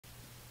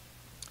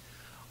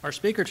Our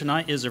speaker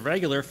tonight is a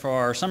regular for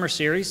our summer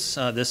series.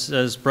 This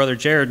is Brother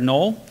Jared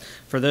Knoll.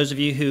 For those of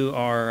you who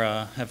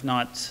have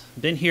not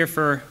been here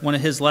for one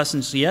of his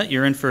lessons yet,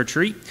 you're in for a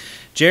treat.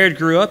 Jared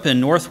grew up in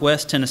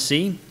Northwest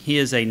Tennessee. He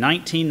is a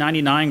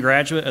 1999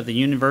 graduate of the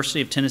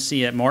University of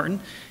Tennessee at Martin,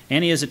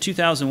 and he is a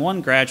 2001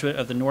 graduate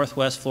of the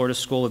Northwest Florida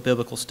School of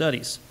Biblical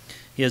Studies.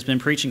 He has been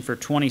preaching for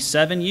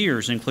 27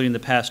 years, including the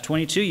past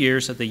 22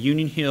 years at the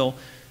Union Hill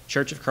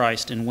Church of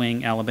Christ in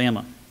Wing,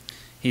 Alabama.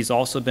 He's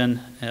also been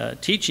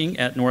teaching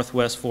at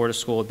Northwest Florida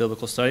School of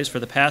Biblical Studies for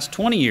the past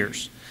 20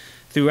 years.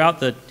 Throughout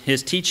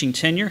his teaching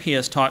tenure, he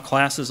has taught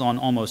classes on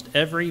almost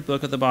every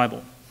book of the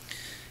Bible: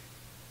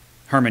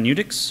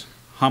 hermeneutics,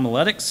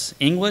 homiletics,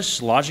 English,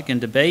 logic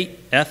and debate,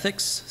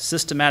 ethics,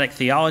 systematic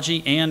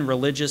theology, and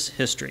religious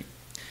history.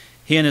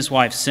 He and his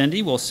wife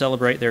Cindy will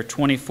celebrate their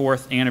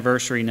 24th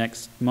anniversary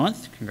next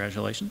month.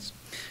 Congratulations.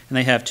 And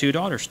they have two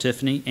daughters,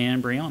 Tiffany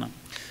and Brianna.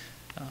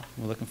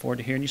 We're looking forward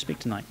to hearing you speak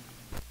tonight.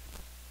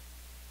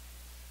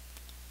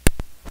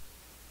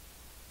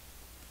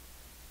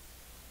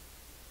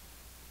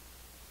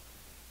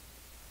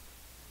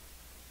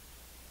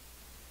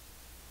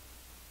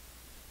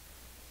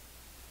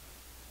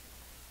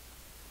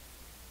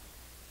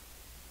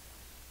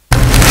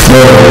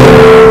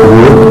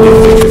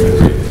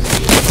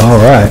 All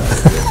right.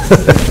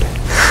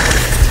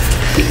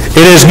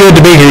 It is good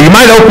to be here. You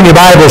might open your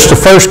Bibles to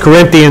 1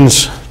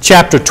 Corinthians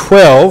chapter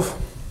 12.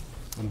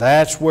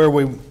 That's where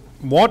we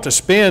want to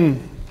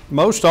spend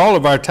most all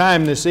of our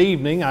time this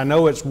evening. I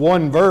know it's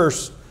one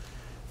verse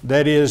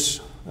that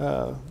is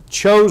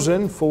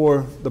chosen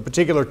for the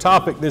particular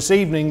topic this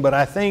evening, but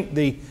I think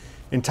the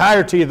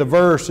entirety of the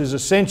verse is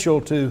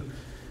essential to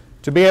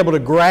be able to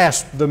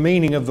grasp the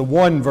meaning of the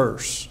one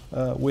verse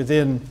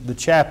within the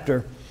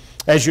chapter.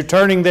 As you're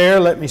turning there,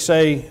 let me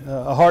say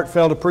a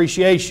heartfelt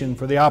appreciation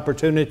for the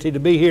opportunity to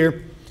be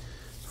here,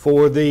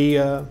 for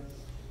the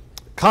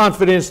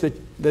confidence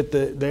that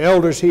the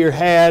elders here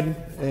had,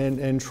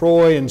 and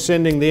Troy in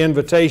sending the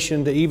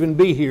invitation to even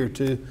be here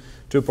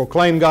to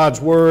proclaim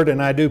God's Word.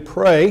 And I do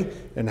pray,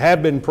 and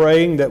have been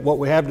praying, that what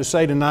we have to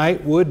say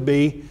tonight would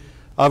be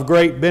of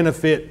great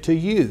benefit to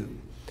you.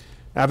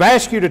 Now, I've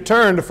asked you to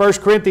turn to 1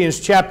 Corinthians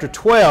chapter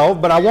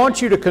 12, but I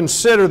want you to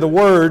consider the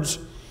words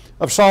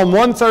of Psalm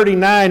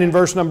 139 in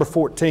verse number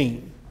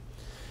 14.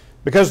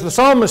 Because the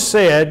psalmist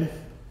said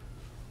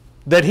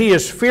that he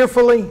is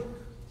fearfully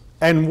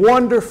and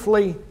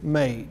wonderfully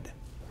made.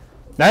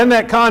 Now in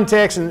that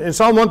context, and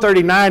Psalm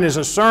 139 is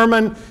a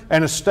sermon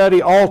and a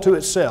study all to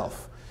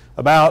itself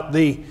about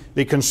the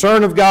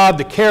concern of God,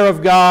 the care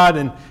of God,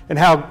 and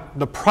how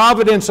the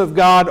providence of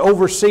God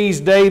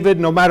oversees David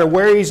no matter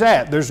where he's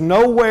at. There's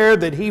nowhere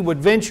that he would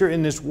venture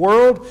in this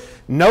world,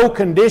 no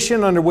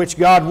condition under which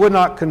God would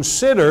not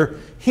consider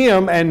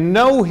him and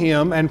know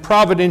him and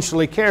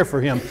providentially care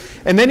for him.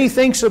 And then he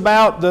thinks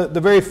about the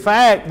very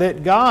fact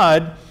that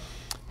God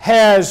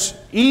has,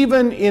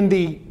 even in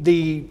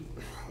the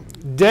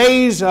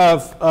days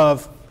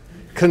of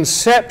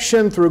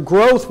conception through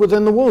growth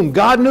within the womb,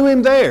 God knew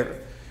him there.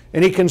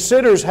 And he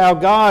considers how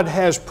God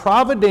has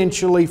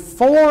providentially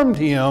formed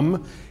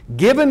him,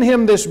 given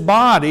him this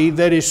body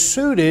that is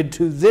suited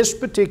to this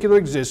particular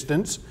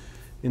existence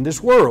in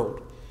this world.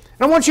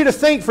 And I want you to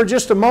think for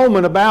just a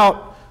moment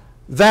about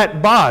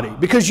that body,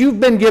 because you've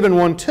been given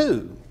one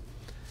too.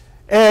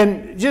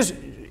 And just,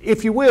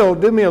 if you will,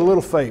 do me a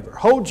little favor.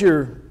 Hold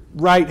your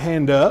right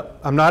hand up.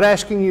 I'm not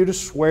asking you to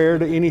swear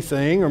to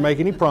anything or make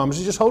any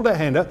promises. Just hold that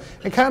hand up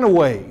and kind of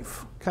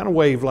wave. Kind of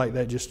wave like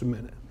that just a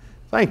minute.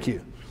 Thank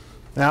you.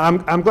 Now,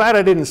 I'm glad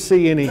I didn't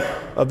see any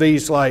of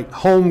these like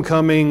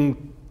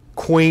homecoming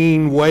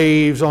queen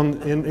waves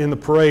in the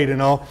parade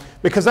and all,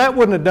 because that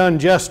wouldn't have done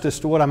justice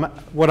to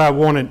what I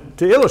wanted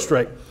to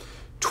illustrate.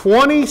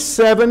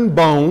 27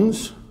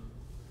 bones,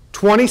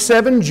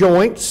 27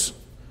 joints,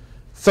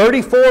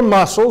 34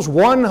 muscles,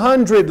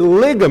 100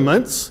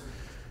 ligaments,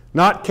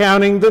 not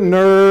counting the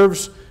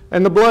nerves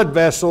and the blood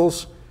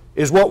vessels,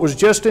 is what was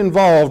just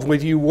involved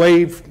with you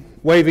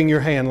waving your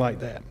hand like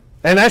that.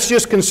 And that's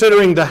just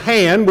considering the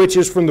hand, which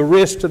is from the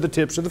wrist to the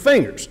tips of the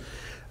fingers.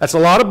 That's a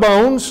lot of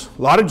bones,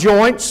 a lot of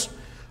joints,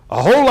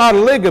 a whole lot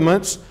of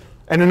ligaments,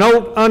 and an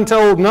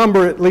untold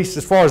number, at least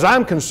as far as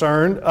I'm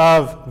concerned,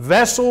 of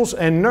vessels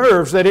and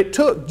nerves that it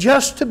took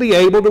just to be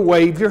able to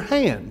wave your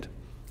hand.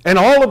 And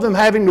all of them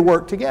having to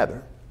work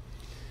together.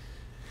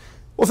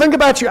 Well, think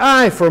about your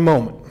eye for a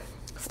moment.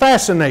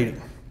 Fascinating.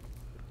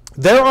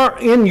 There are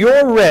in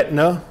your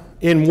retina,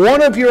 in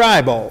one of your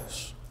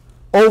eyeballs,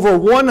 over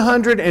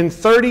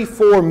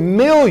 134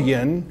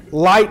 million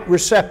light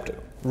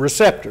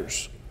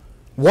receptors.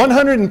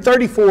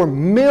 134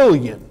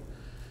 million.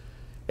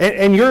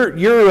 And your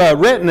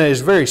retina is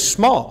very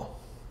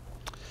small.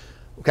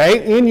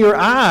 Okay, in your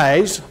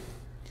eyes,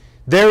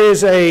 there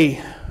is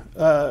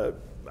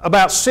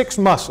about 6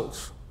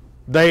 muscles.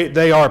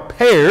 They are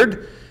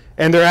paired,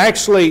 and they're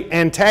actually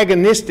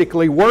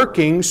antagonistically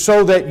working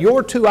so that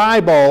your two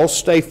eyeballs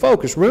stay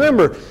focused.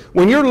 Remember,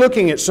 when you're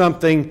looking at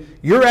something,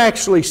 you're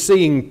actually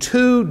seeing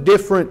two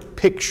different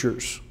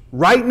pictures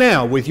right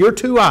now with your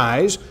two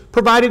eyes,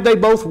 provided they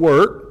both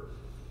work.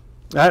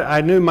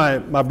 I knew my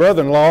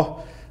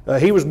brother-in-law,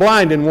 he was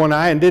blind in one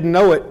eye and didn't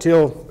know it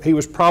till he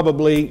was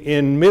probably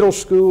in middle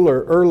school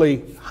or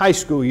early high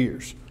school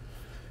years.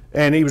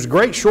 And he was a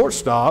great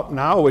shortstop, and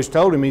I always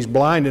told him he's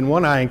blind in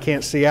one eye and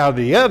can't see out of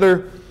the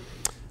other.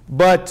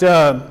 But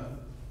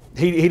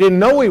he didn't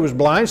know he was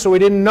blind, so he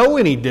didn't know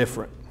any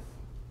different.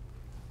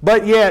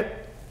 But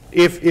yet,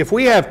 if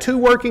we have two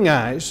working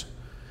eyes,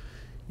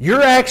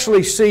 you're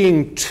actually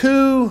seeing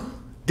two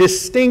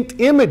distinct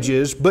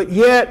images, but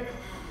yet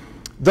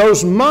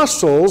those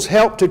muscles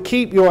help to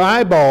keep your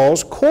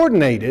eyeballs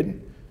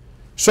coordinated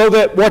so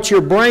that what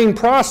your brain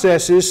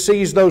processes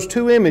sees those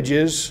two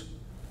images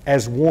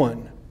as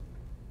one.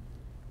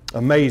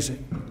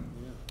 Amazing.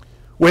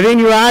 Within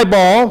your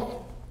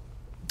eyeball,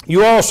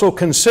 you also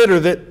consider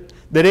that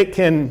it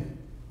can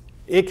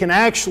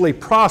actually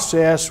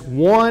process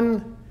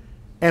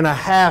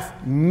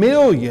 1.5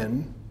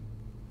 million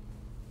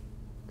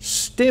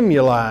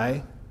stimuli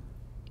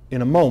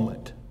in a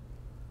moment.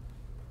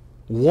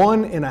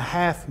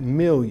 1.5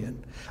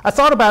 million. I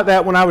thought about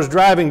that when I was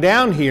driving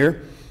down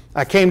here.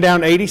 I came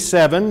down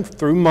 87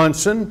 through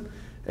Munson,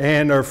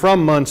 or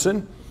from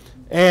Munson,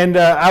 and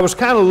I was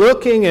kind of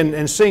looking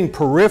and seeing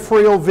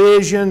peripheral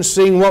vision,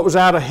 seeing what was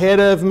out ahead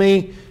of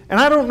me. And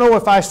I don't know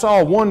if I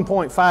saw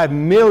 1.5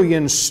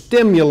 million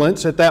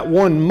stimulants at that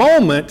one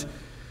moment,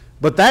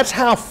 but that's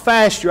how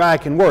fast your eye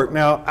can work.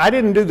 Now, I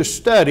didn't do the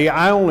study,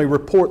 I only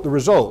report the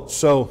results.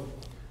 So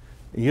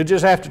you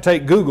just have to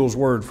take Google's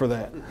word for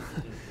that.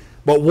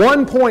 But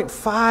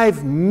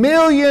 1.5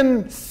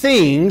 million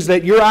things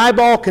that your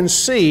eyeball can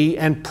see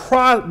and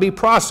be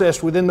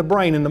processed within the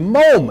brain in the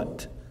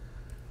moment.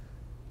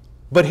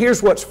 But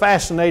here's what's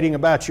fascinating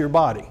about your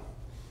body.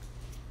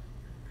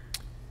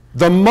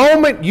 The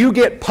moment you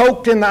get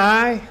poked in the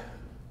eye,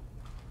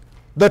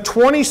 the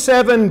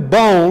 27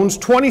 bones,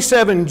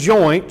 27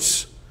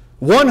 joints,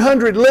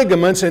 100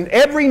 ligaments, and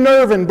every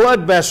nerve and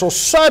blood vessel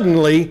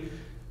suddenly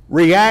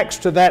reacts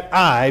to that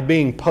eye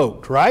being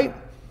poked, right?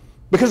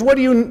 Because what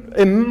do you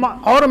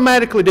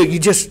automatically do? You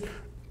just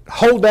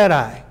hold that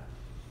eye.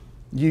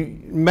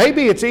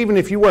 Maybe it's even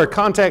if you wear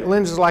contact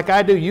lenses like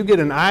I do, you get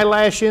an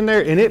eyelash in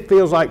there and it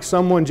feels like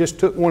someone just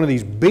took one of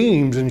these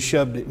beams and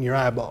shoved it in your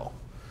eyeball.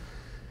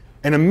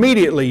 And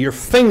immediately your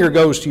finger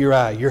goes to your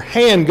eye, your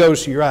hand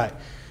goes to your eye.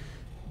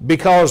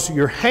 Because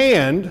your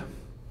hand,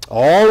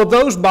 all of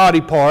those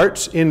body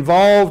parts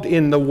involved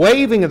in the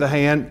waving of the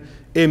hand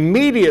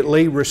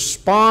immediately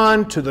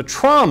respond to the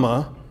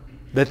trauma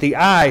that the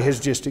eye has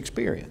just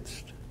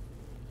experienced.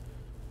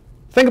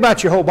 Think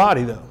about your whole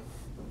body though.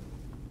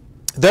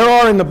 There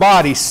are in the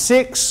body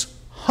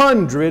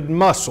 600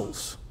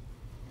 muscles.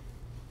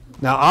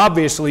 Now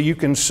obviously you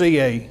can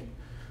see a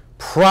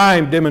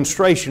prime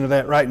demonstration of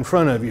that right in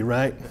front of you,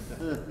 right?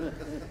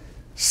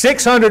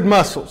 600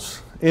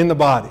 muscles in the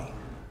body,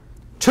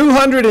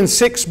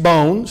 206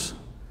 bones,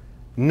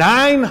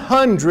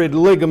 900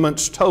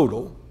 ligaments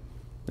total,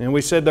 and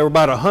we said there were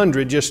about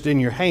 100 just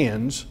in your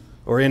hands,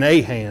 or in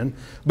a hand,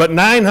 but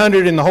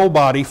 900 in the whole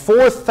body,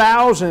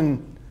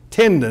 4,000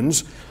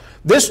 tendons.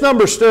 This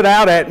number stood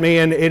out at me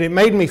and it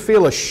made me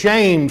feel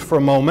ashamed for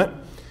a moment.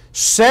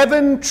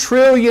 7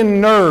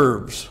 trillion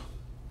nerves.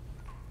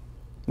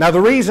 Now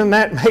the reason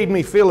that made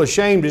me feel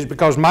ashamed is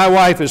because my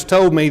wife has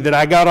told me that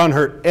I got on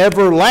her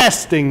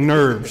everlasting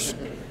nerves.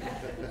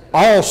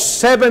 All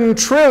 7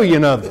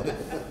 trillion of them.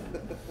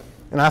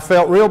 And I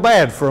felt real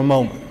bad for a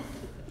moment.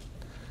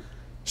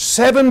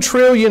 7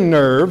 trillion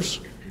nerves,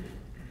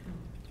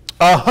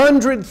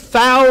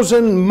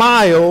 100,000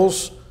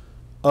 miles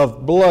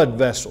of blood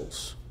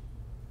vessels.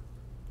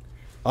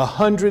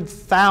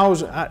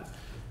 100,000.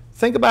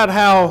 Think about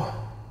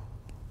how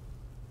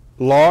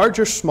large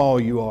or small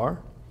you are.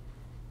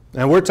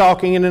 And we're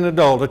talking in an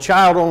adult. A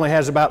child only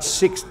has about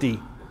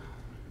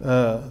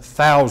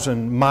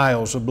 60,000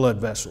 miles of blood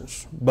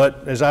vessels.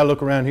 But as I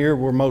look around here,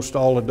 we're most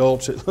all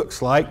adults, it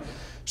looks like.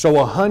 So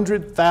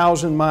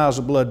 100,000 miles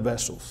of blood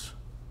vessels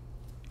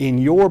in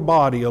your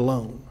body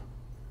alone.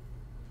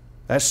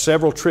 That's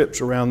several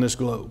trips around this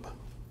globe.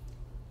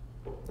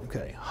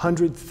 Okay,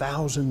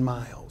 100,000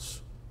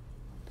 miles.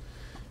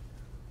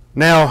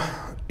 Now,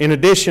 in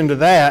addition to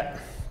that,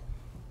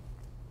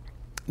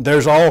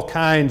 there's all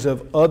kinds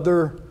of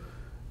other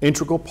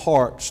integral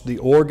parts, the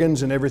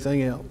organs and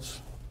everything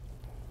else.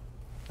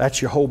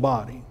 That's your whole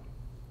body.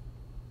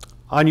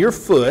 On your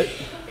foot,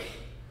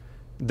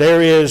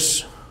 there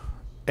is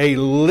a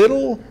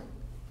little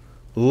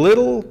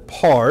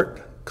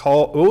part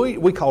called,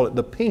 we call it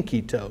the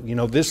pinky toe. You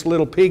know, this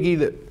little piggy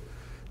that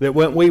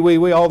went wee, wee,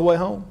 wee all the way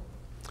home.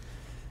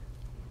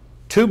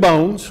 2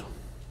 bones,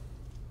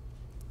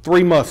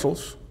 3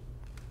 muscles,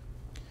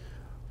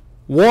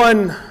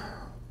 1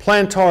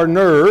 plantar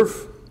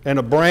nerve and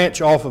a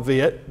branch off of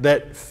it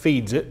that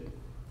feeds it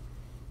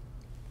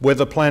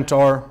with a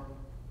plantar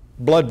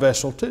blood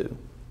vessel too.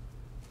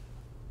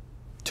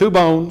 2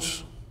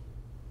 bones,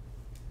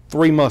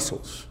 3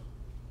 muscles.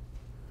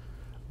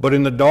 But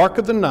in the dark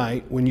of the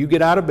night, when you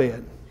get out of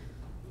bed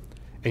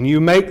and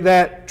you make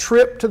that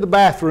trip to the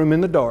bathroom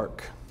in the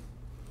dark,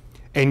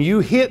 and you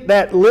hit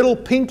that little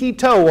pinky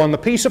toe on the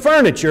piece of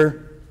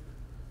furniture,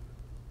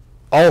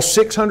 all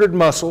 600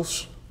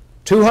 muscles,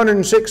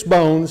 206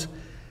 bones,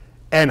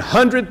 and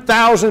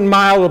 100,000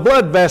 mile of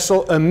blood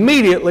vessel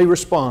immediately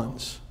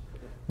responds.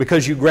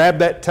 Because you grab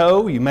that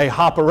toe, you may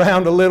hop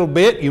around a little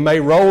bit, you may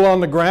roll on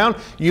the ground,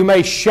 you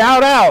may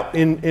shout out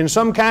in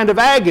some kind of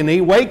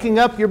agony, waking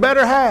up your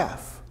better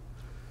half.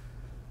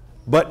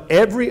 But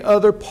every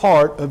other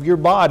part of your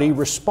body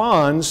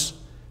responds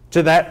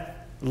to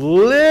that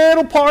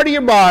little part of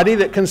your body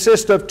that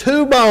consists of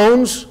 2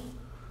 bones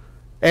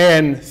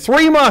and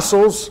 3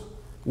 muscles,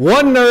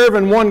 1 nerve,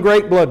 and 1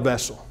 great blood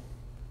vessel.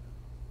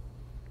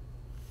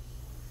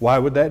 Why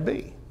would that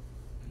be?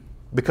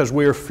 Because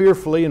we are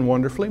fearfully and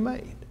wonderfully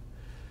made.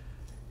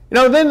 You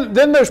know,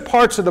 then there's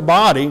parts of the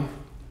body.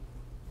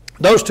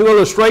 Those 2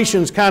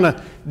 illustrations kind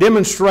of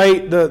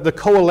demonstrate the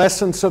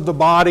coalescence of the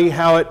body,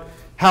 how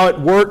it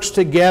works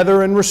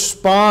together and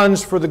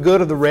responds for the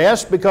good of the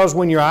rest, because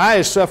when your eye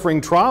is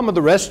suffering trauma,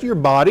 the rest of your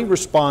body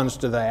responds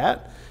to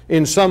that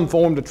in some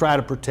form to try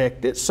to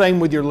protect it. Same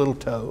with your little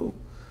toe.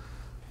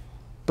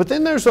 But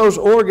then there's those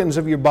organs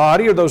of your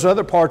body, or those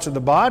other parts of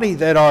the body,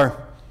 that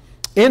are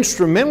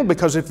instrumental,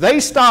 because if they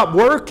stop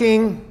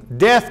working,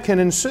 death can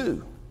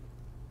ensue.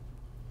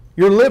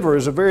 Your liver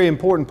is a very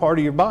important part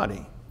of your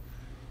body.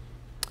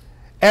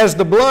 As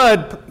the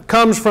blood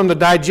comes from the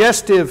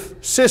digestive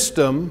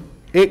system,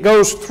 it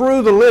goes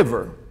through the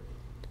liver,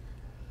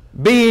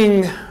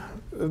 being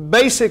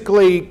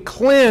basically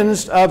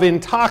cleansed of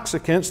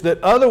intoxicants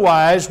that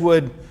otherwise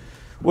would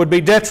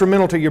be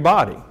detrimental to your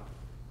body.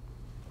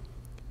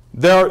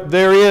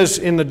 There is,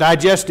 in the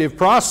digestive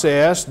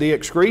process, the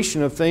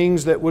excretion of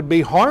things that would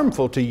be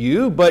harmful to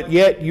you, but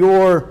yet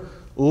your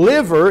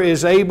liver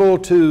is able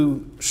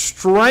to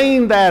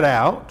strain that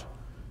out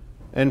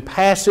and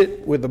pass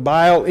it with the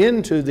bile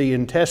into the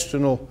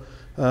intestinal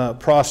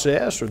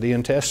process, or the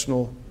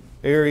intestinal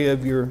area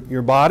of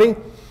your body,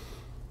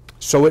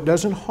 so it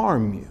doesn't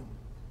harm you.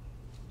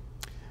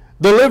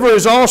 The liver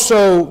is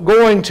also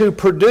going to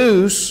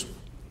produce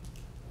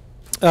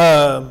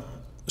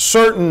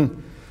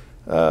certain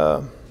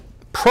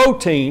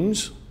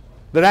proteins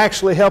that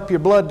actually help your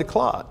blood to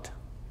clot.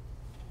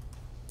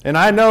 And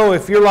I know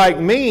if you're like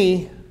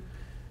me,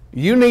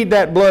 you need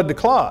that blood to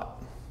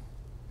clot,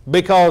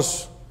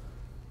 because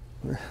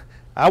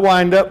I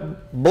wind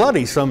up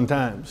bloody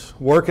sometimes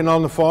working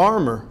on the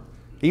farm or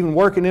even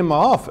working in my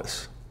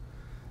office.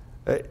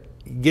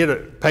 Get a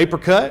paper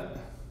cut.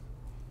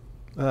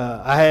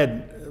 I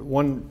had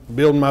one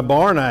building my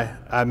barn,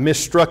 I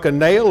misstruck a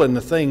nail and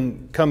the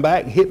thing come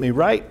back and hit me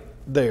right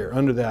there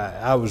under the eye.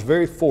 I was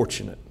very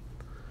fortunate.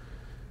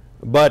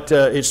 But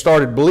it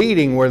started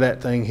bleeding where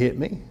that thing hit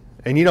me.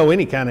 And you know,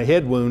 any kind of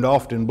head wound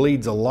often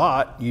bleeds a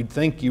lot. You'd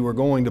think you were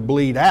going to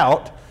bleed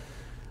out.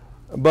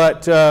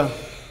 But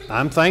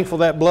I'm thankful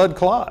that blood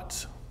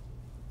clots.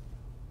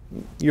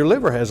 Your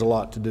liver has a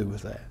lot to do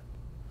with that.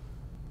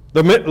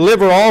 The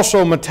liver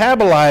also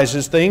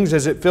metabolizes things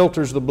as it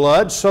filters the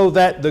blood, so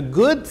that the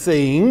good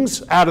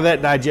things out of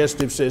that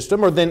digestive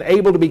system are then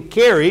able to be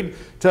carried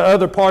to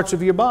other parts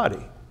of your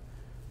body.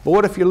 But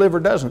what if your liver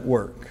doesn't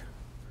work?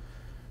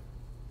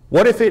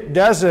 What if it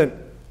doesn't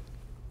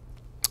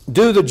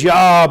do the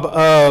job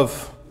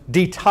of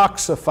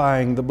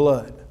detoxifying the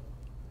blood?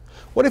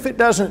 What if it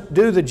doesn't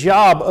do the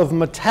job of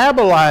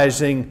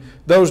metabolizing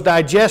those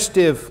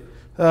digestive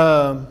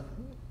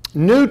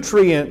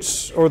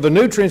nutrients, or the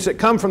nutrients that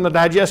come from the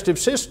digestive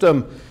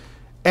system,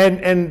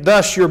 and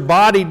thus your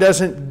body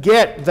doesn't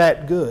get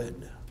that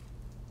good?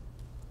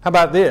 How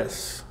about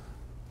this?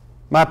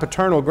 My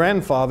paternal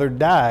grandfather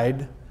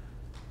died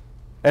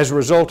as a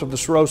result of the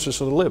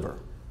cirrhosis of the liver.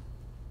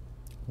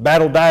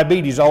 Battled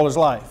diabetes all his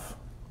life.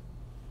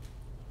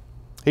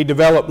 He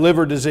developed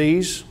liver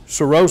disease,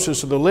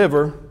 cirrhosis of the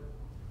liver,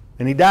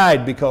 and he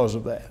died because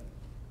of that.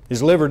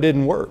 His liver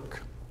didn't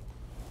work.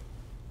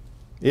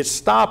 It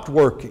stopped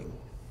working.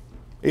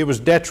 It was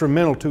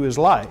detrimental to his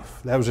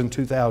life. That was in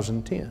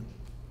 2010.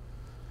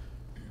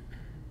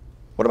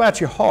 What about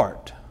your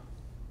heart?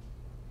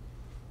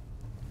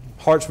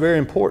 Heart's very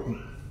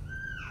important.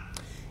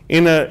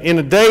 In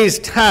a day's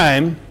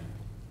time,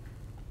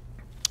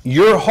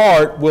 your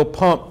heart will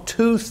pump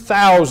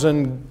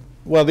 2,000,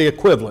 well, the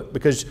equivalent,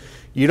 because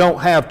you don't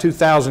have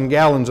 2,000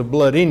 gallons of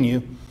blood in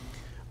you,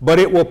 but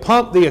it will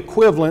pump the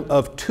equivalent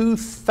of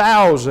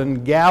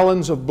 2,000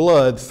 gallons of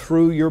blood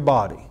through your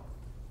body.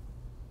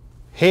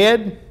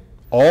 Head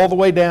all the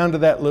way down to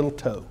that little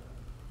toe.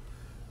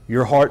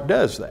 Your heart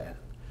does that.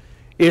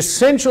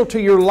 Essential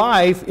to your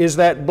life is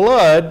that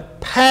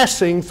blood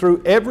passing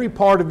through every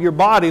part of your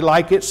body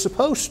like it's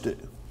supposed to.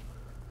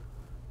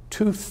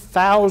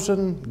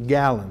 2,000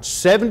 gallons,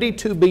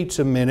 72 beats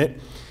a minute.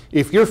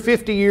 If you're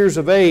 50 years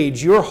of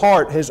age, your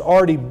heart has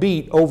already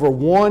beat over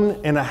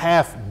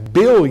 1.5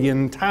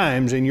 billion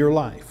times in your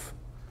life.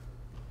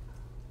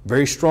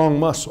 Very strong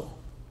muscle.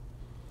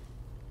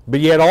 But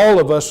yet all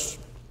of us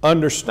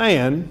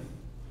understand,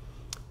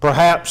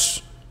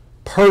 perhaps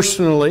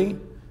personally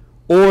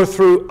or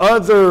through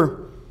other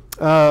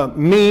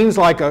means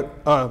like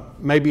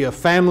maybe a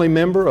family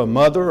member, a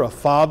mother, a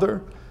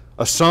father,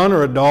 a son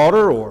or a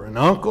daughter, or an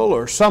uncle,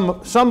 or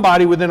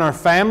somebody within our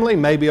family,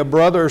 maybe a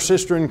brother or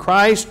sister in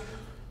Christ,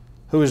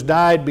 who has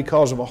died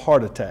because of a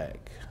heart attack.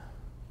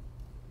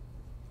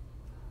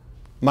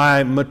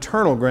 My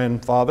maternal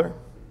grandfather,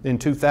 in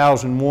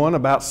 2001,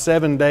 about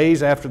 7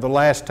 days after the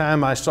last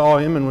time I saw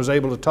him and was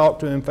able to talk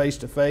to him face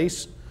to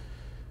face,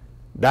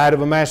 died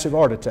of a massive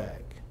heart attack.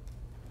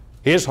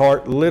 His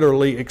heart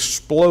literally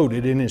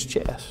exploded in his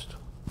chest.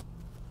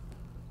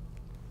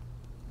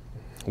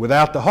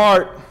 Without the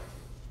heart,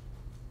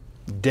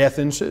 death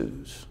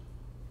ensues.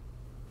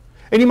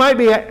 And you might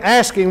be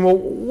asking, well,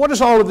 what does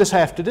all of this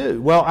have to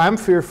do? Well, I'm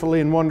fearfully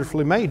and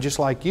wonderfully made, just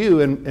like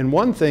you, and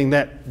one thing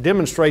that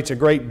demonstrates a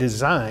great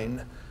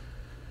design,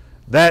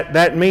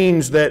 that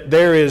means that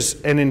there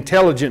is an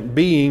intelligent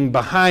being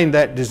behind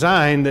that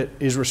design that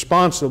is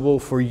responsible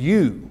for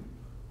you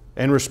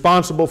and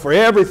responsible for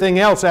everything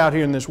else out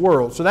here in this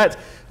world. So that's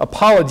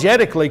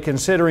apologetically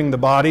considering the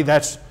body,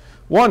 that's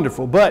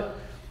wonderful. But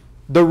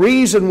the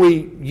reason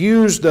we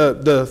use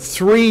the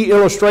three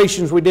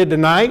illustrations we did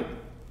tonight,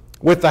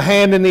 with the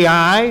hand and the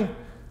eye,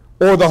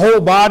 or the whole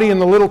body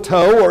and the little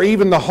toe, or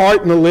even the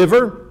heart and the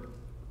liver,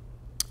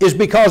 is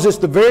because it's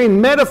the very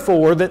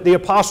metaphor that the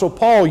Apostle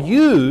Paul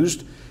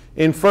used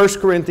in 1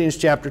 Corinthians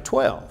chapter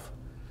 12.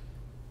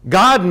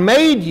 God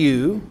made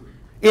you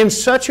in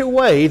such a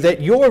way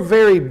that your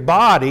very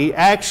body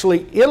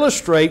actually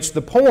illustrates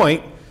the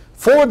point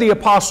for the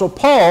Apostle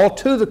Paul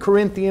to the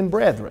Corinthian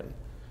brethren.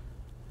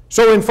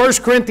 So in 1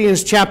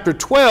 Corinthians chapter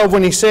 12,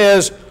 when he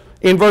says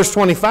in verse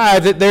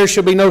 25 that there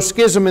shall be no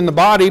schism in the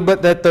body,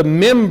 but that the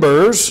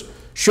members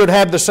should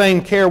have the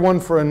same care one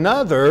for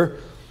another,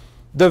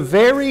 the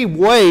very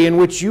way in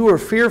which you are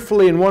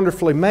fearfully and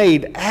wonderfully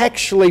made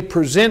actually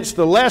presents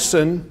the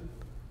lesson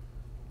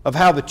of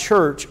how the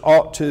church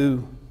ought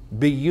to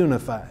be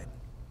unified.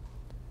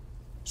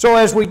 So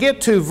as we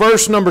get to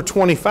verse number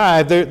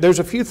 25, there's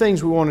a few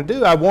things we want to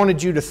do. I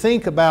wanted you to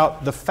think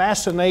about the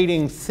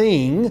fascinating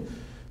thing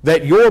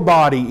that your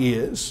body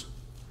is,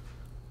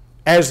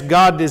 as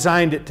God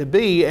designed it to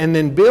be, and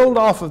then build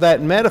off of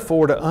that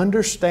metaphor to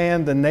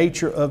understand the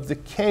nature of the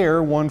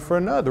care one for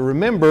another.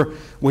 Remember,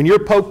 when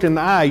you're poked in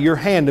the eye, your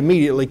hand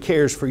immediately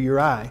cares for your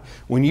eye.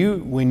 When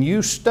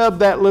you stub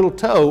that little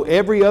toe,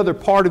 every other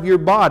part of your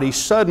body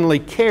suddenly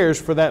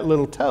cares for that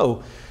little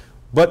toe.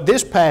 But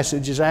this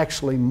passage is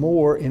actually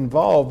more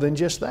involved than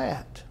just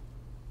that.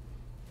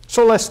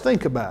 So let's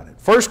think about it.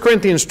 1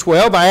 Corinthians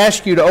 12, I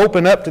ask you to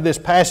open up to this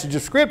passage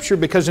of Scripture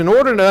because in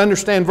order to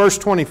understand verse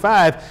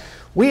 25,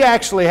 we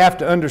actually have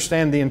to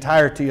understand the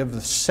entirety of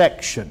the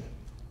section.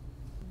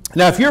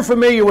 Now, if you're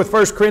familiar with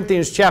 1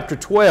 Corinthians chapter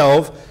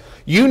 12,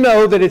 you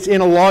know that it's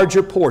in a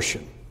larger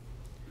portion.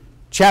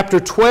 Chapter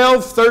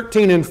 12,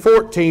 13, and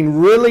 14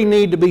 really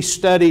need to be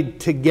studied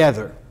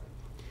together.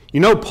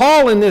 You know,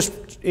 Paul in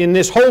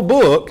this whole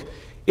book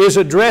is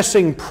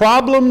addressing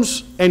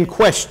problems and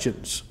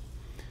questions.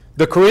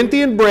 The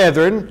Corinthian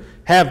brethren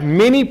have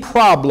many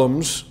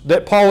problems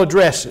that Paul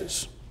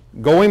addresses.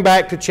 Going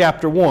back to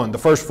chapter 1, the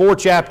first 4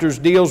 chapters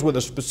deals with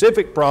a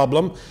specific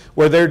problem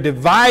where they're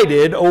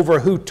divided over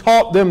who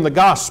taught them the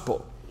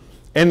gospel.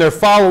 And they're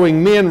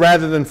following men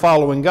rather than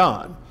following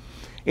God.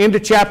 Into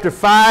chapter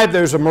 5,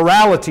 there's a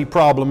morality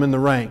problem in the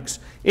ranks.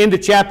 Into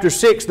chapter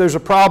 6, there's a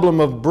problem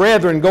of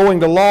brethren going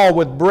to law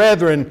with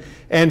brethren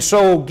and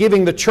so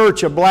giving the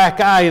church a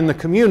black eye in the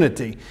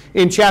community.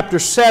 In chapter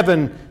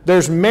 7,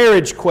 there's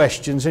marriage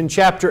questions. In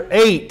chapter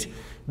 8,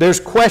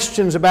 there's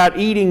questions about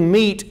eating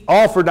meat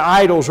offered to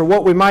idols, or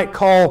what we might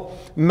call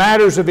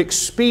matters of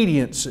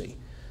expediency.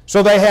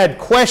 So they had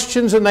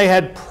questions and they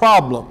had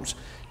problems.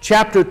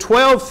 Chapter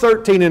 12,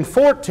 13, and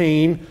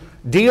 14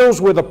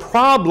 deals with a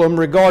problem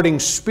regarding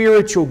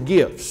spiritual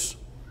gifts.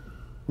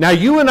 Now,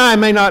 you and I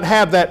may not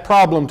have that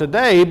problem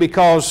today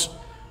because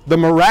the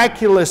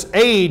miraculous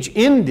age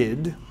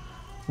ended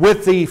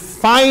with the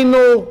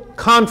final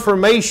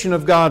confirmation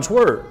of God's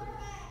Word.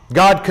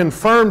 God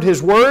confirmed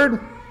His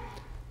Word.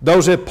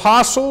 Those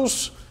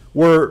apostles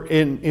were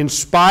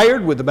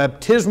inspired with the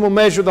baptismal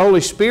measure of the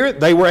Holy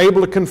Spirit. They were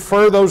able to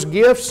confer those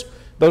gifts,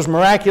 those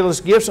miraculous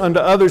gifts, unto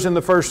others in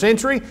the first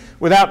century.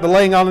 Without the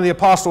laying on of the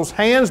apostles'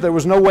 hands, there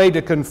was no way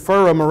to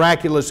confer a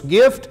miraculous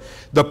gift.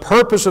 The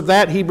purpose of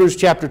that, Hebrews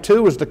chapter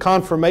 2, was the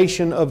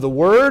confirmation of the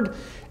Word.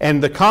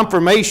 And the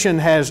confirmation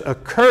has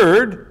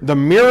occurred. The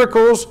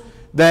miracles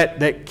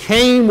that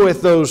came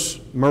with those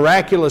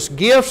miraculous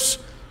gifts,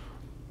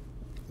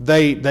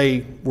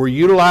 They were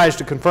utilized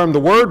to confirm the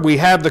Word. We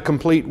have the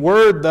complete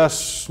Word,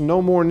 thus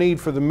no more need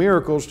for the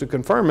miracles to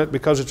confirm it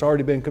because it's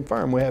already been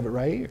confirmed. We have it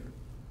right here.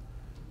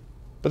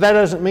 But that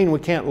doesn't mean we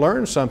can't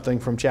learn something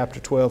from chapter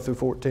 12 through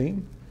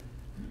 14.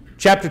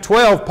 Chapter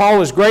 12,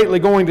 Paul is greatly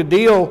going to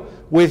deal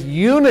with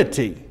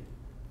unity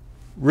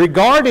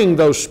regarding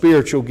those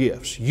spiritual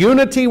gifts.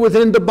 Unity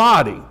within the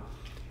body.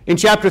 In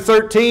chapter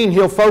 13,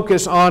 he'll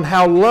focus on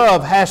how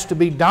love has to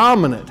be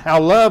dominant, how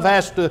love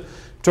has to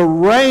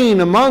reign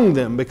among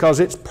them because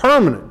it's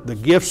permanent. The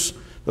gifts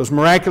Those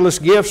miraculous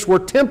gifts were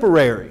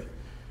temporary.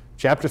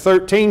 Chapter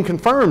 13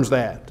 confirms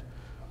that.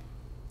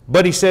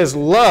 But he says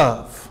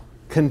love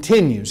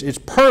continues. It's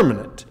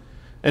permanent.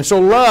 And so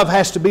love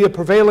has to be a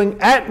prevailing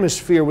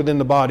atmosphere within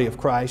the body of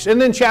Christ. And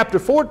then chapter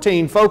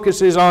 14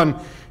 focuses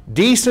on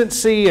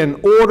decency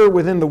and order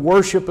within the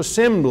worship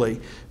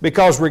assembly,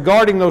 because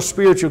regarding those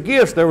spiritual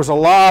gifts, there was a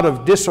lot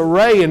of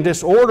disarray and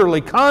disorderly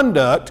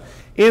conduct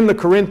in the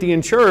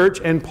Corinthian church,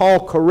 and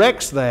Paul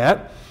corrects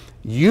that,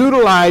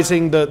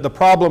 utilizing the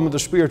problem of the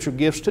spiritual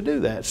gifts to do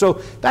that.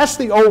 So that's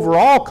the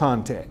overall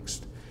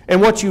context.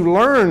 And what you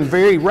learn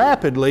very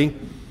rapidly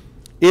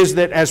is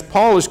that as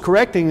Paul is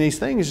correcting these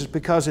things, it's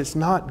because it's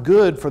not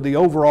good for the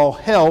overall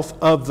health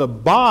of the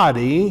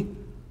body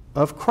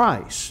of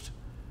Christ.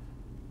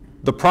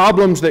 The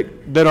problems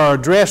that are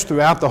addressed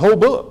throughout the whole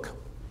book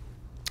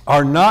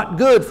are not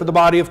good for the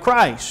body of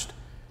Christ,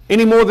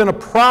 any more than a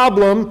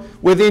problem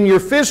within your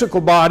physical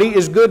body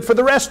is good for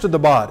the rest of the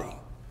body.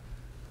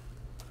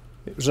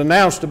 It was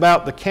announced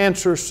about the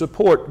cancer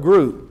support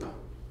group.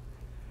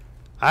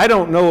 I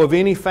don't know of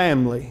any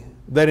family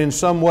that in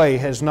some way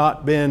has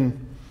not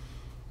been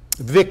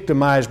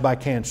victimized by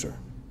cancer,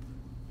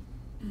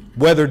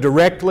 whether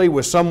directly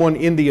with someone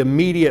in the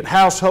immediate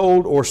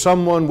household or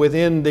someone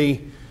within the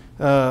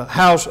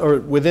house or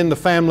within the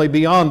family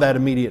beyond that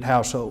immediate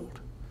household.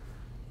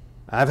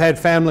 I've had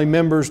family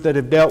members that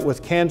have dealt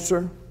with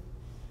cancer.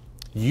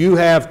 You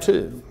have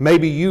too.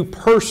 Maybe you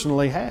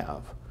personally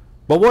have.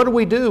 But what do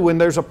we do when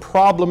there's a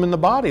problem in the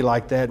body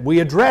like that? We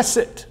address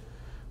it.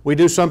 We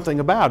do something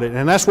about it.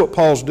 And that's what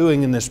Paul's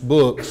doing in this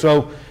book.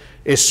 So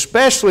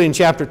especially in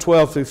chapter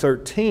 12 through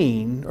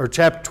 13, or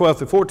chapter 12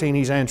 through 14,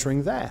 he's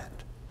answering that.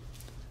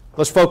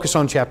 Let's focus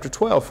on chapter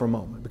 12 for a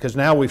moment, because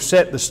now we've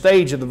set the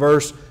stage of the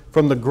verse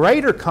from the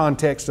greater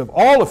context of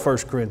all of 1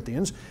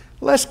 Corinthians.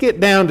 Let's get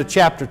down to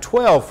chapter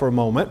 12 for a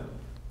moment.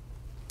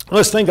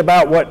 Let's think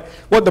about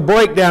what the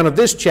breakdown of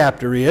this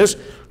chapter is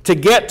to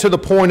get to the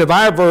point of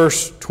our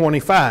verse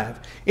 25.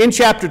 In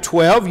chapter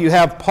 12, you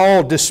have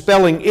Paul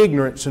dispelling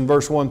ignorance in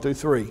verse 1 through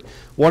 3.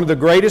 One of the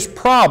greatest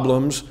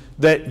problems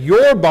that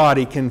your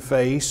body can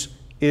face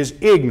is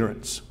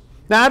ignorance.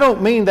 Now, I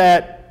don't mean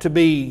that to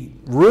be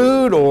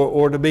rude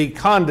or to be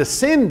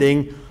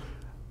condescending,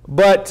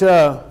 but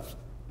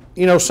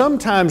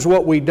sometimes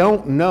what we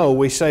don't know,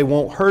 we say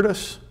won't hurt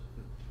us.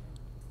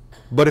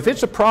 But if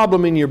it's a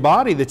problem in your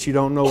body that you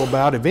don't know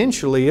about,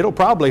 eventually it'll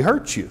probably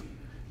hurt you.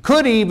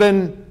 Could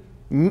even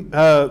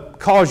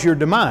cause your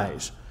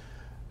demise.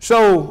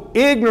 So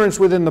ignorance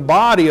within the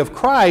body of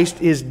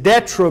Christ is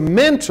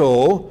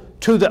detrimental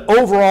to the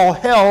overall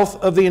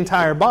health of the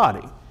entire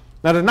body.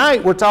 Now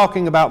tonight we're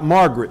talking about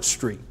Margaret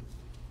Street.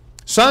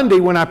 Sunday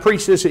when I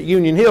preach this at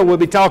Union Hill, we'll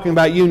be talking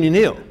about Union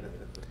Hill.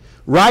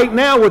 Right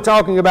now we're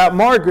talking about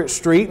Margaret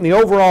Street and the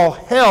overall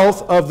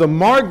health of the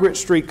Margaret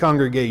Street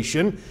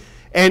congregation.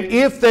 And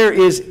if there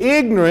is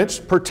ignorance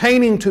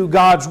pertaining to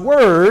God's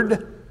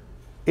Word,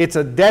 it's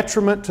a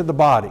detriment to the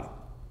body.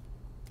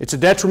 It's a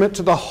detriment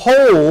to the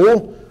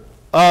whole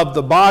of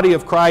the body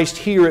of Christ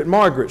here at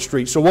Margaret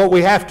Street. So what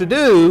we have to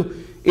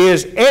do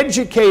is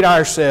educate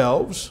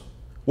ourselves,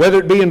 whether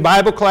it be in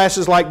Bible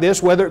classes like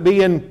this, whether it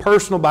be in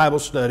personal Bible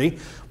study.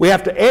 We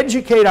have to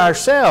educate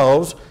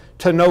ourselves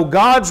to know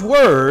God's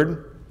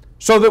Word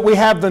so that we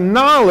have the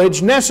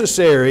knowledge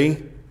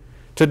necessary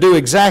to do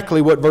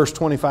exactly what verse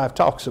 25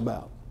 talks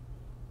about.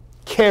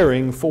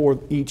 Caring for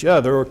each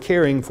other, or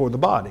caring for the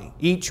body.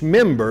 Each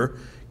member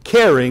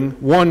caring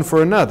one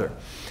for another.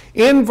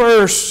 In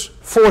verse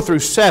 4 through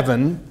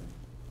 7,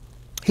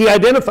 he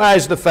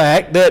identifies the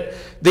fact that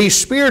these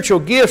spiritual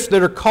gifts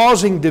that are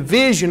causing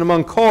division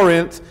among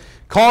Corinth,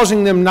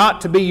 causing them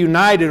not to be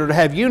united or to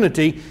have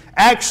unity,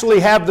 actually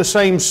have the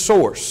same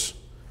source.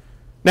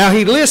 Now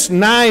he lists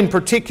 9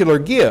 particular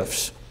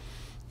gifts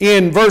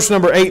in verse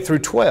number 8 through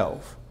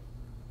 12.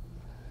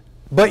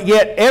 But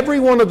yet every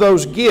one of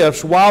those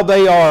gifts, while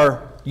they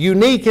are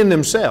unique in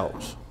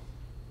themselves,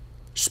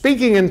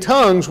 speaking in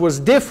tongues was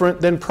different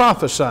than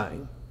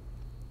prophesying.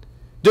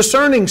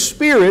 Discerning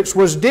spirits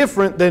was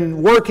different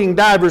than working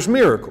divers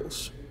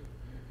miracles.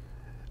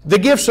 The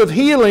gifts of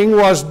healing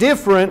was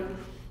different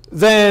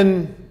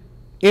than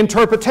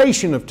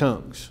interpretation of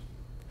tongues.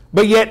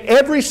 But yet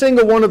every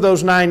single one of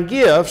those 9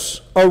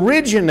 gifts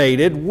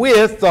originated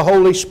with the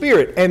Holy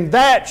Spirit. And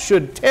that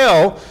should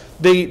tell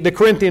the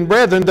Corinthian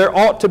brethren there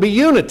ought to be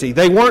unity.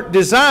 They weren't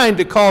designed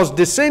to cause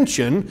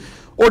dissension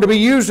or to be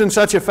used in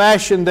such a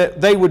fashion that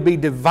they would be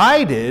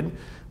divided,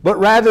 but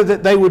rather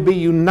that they would be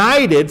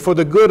united for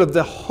the good of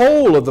the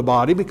whole of the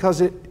body, because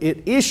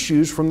it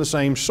issues from the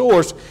same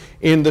source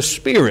in the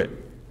Spirit.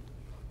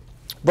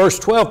 Verse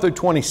 12 through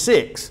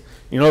 26,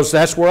 you notice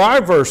that's where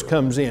our verse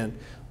comes in.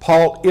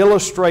 Paul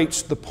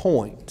illustrates the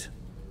point.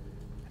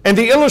 And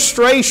the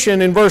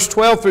illustration in verse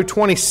 12 through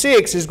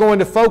 26 is going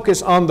to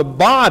focus on the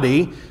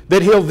body,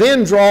 that he'll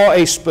then draw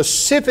a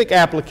specific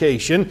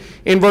application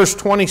in verse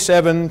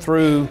 27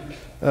 through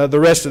the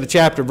rest of the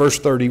chapter, verse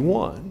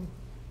 31.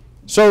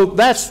 So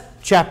that's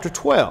chapter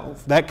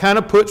 12. That kind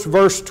of puts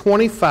verse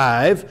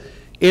 25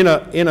 in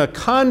a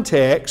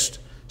context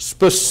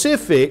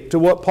specific to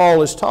what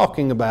Paul is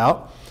talking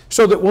about,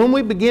 so that when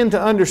we begin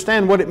to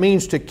understand what it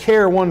means to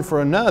care one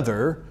for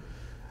another,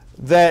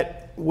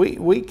 that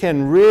we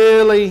can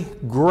really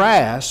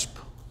grasp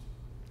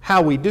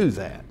how we do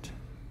that,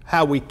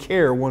 how we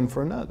care one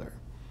for another.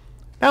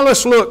 Now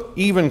let's look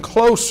even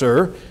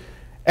closer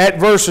at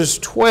verses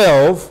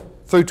 12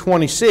 through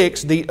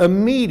 26, the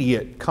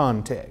immediate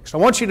context. I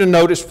want you to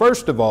notice,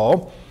 first of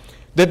all,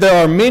 that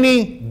there are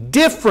many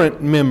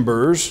different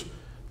members,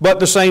 but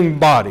the same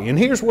body. And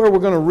here's where we're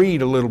going to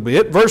read a little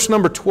bit. Verse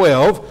number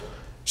 12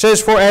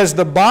 says, "For as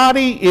the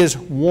body is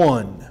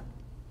one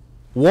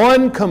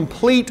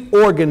complete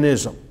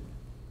organism,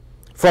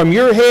 from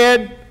your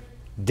head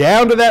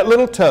down to that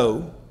little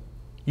toe,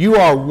 you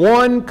are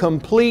one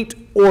complete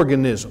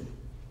organism."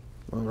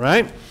 All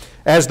right?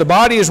 "As the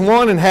body is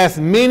one and hath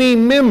many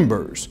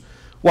members,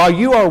 while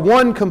you are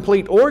one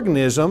complete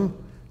organism,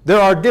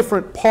 there are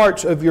different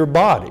parts of your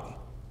body,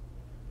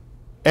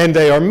 and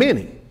they are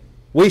many."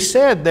 We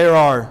said there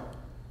are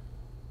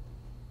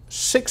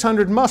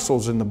 600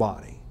 muscles in the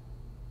body.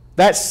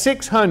 That's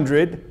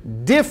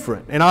 600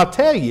 different. And I'll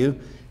tell you,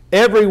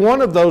 every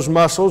one of those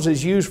muscles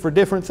is used for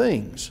different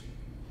things.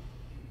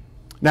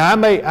 Now,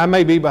 I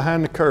may be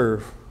behind the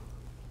curve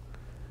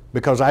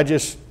because I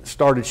just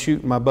started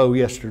shooting my bow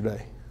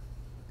yesterday.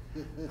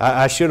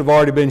 I should have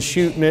already been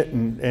shooting it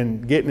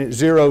and getting it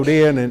zeroed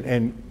in,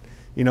 and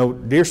you know,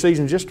 deer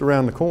season's just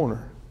around the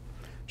corner.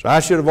 So I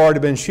should have already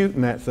been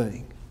shooting that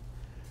thing.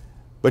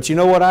 But you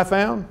know what I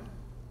found?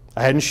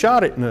 I hadn't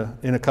shot it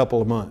in a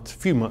couple of months, a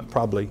few months,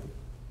 probably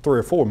 3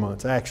 or 4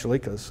 months actually,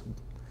 because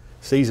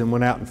season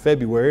went out in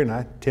February, and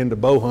I tend to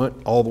bow hunt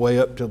all the way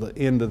up to the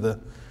end of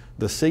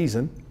the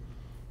season.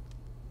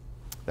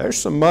 There's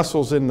some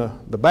muscles in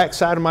the back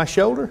side of my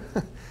shoulder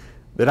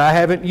that I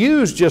haven't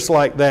used just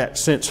like that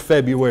since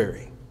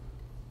February.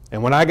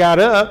 And when I got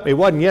up, it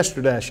wasn't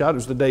yesterday I shot, it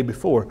was the day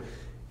before.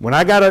 When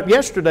I got up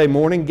yesterday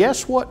morning,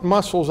 guess what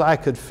muscles I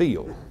could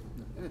feel?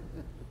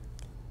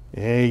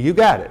 Yeah, you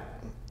got it.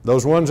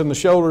 Those ones in the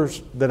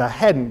shoulders that I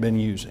hadn't been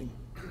using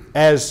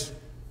as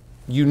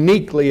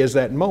uniquely as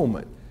that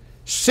moment.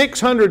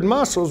 600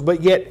 muscles,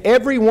 but yet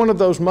every one of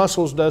those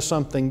muscles does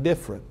something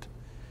different.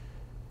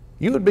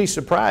 You would be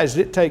surprised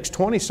it takes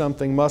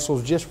 20-something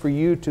muscles just for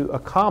you to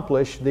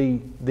accomplish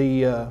the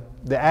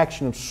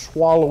action of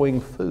swallowing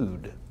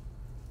food.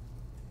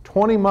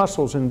 20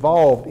 muscles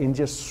involved in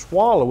just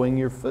swallowing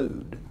your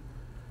food.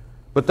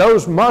 But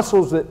those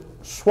muscles that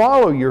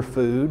swallow your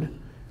food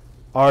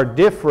are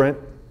different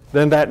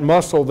than that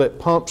muscle that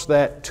pumps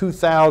that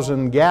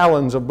 2,000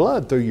 gallons of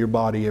blood through your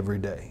body every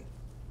day.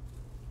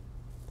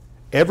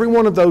 Every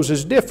one of those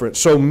is different.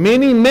 So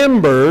many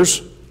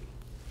members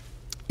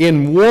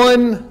in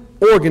one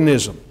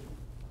organism.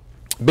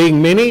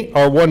 Being many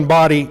are one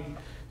body,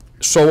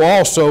 so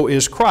also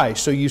is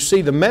Christ. So you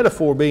see the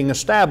metaphor being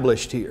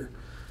established here.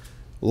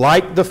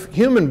 Like the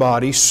human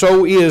body,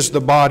 so is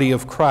the body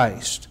of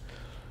Christ.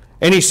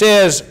 And he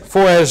says,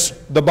 "For as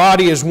the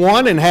body is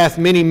one and hath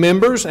many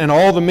members, and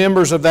all the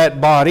members of that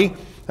body,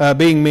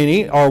 being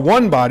many, are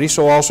one body,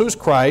 so also is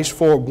Christ.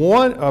 For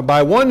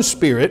by one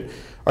Spirit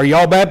are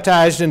y'all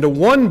baptized into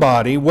one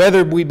body,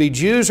 whether we be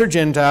Jews or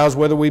Gentiles,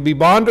 whether we be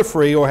bond or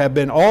free, or have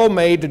been all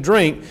made to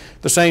drink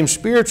the same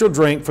spiritual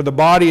drink. For the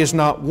body is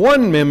not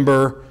one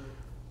member,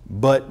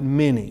 but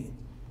many."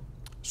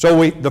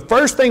 So the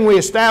first thing we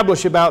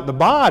establish about the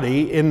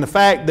body, in the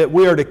fact that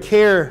we are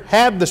to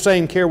have the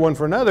same care one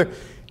for another,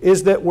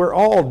 is that we're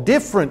all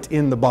different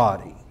in the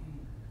body.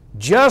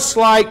 Just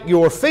like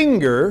your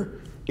finger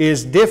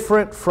is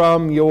different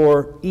from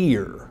your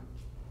ear,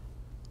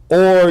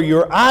 or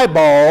your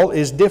eyeball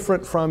is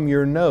different from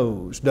your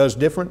nose, does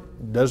different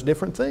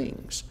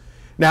things.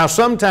 Now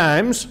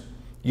sometimes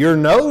your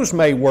nose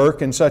may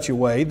work in such a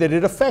way that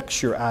it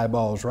affects your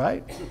eyeballs,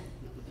 right?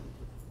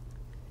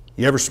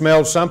 You ever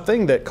smelled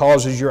something that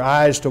causes your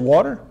eyes to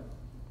water?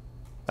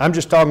 I'm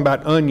just talking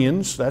about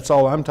onions, that's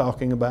all I'm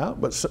talking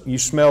about. But you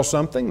smell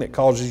something that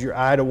causes your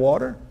eye to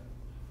water?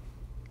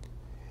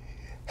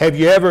 Have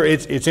you ever,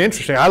 it's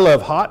interesting, I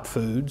love hot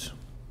foods.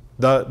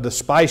 The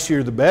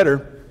spicier the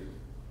better.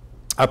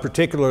 I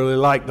particularly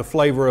like the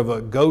flavor of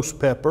a ghost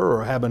pepper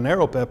or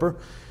habanero pepper.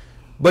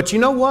 But you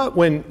know what?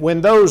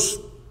 When those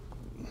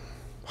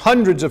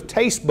hundreds of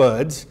taste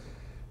buds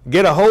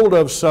get a hold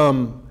of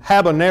some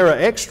habanero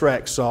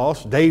extract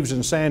sauce, Dave's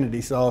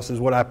Insanity sauce is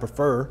what I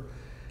prefer,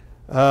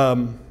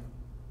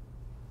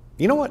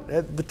 you know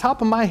what? The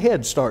top of my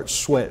head starts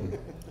sweating.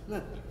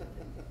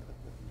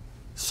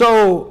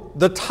 So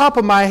the top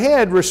of my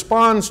head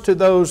responds to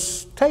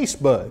those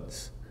taste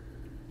buds.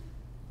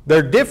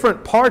 They're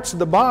different parts of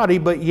the body,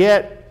 but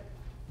yet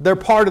they're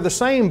part of the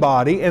same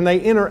body, and they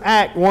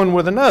interact one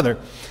with another.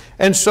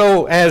 And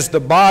so as the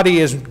body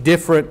is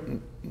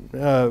different,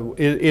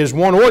 is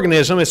one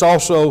organism, it's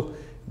also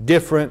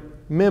different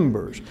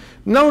members.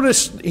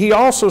 Notice he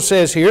also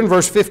says here in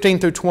verse 15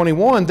 through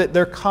 21 that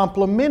they're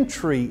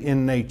complementary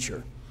in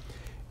nature.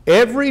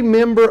 Every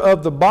member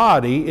of the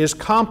body is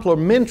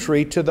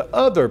complementary to the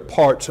other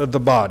parts of the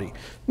body.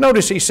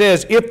 Notice he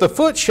says, if the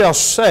foot shall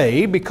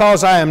say,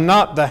 because I am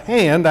not the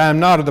hand, I am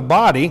not of the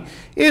body,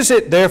 is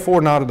it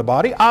therefore not of the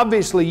body?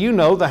 Obviously, you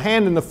know the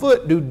hand and the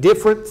foot do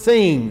different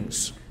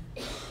things.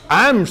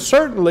 I'm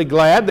certainly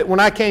glad that when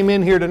I came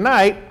in here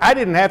tonight, I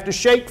didn't have to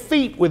shake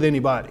feet with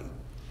anybody.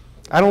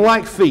 I don't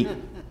like feet.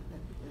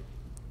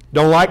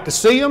 Don't like to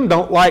see them,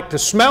 don't like to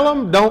smell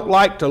them, don't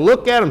like to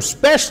look at them,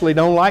 especially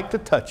don't like to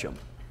touch them.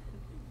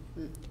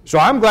 So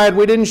I'm glad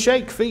we didn't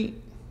shake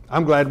feet.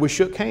 I'm glad we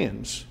shook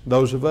hands,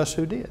 those of us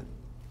who did.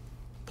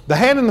 The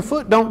hand and the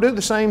foot don't do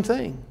the same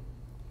thing.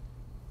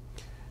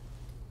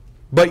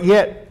 But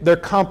yet they're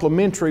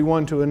complementary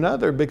one to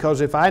another,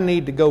 because if I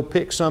need to go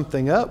pick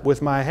something up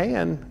with my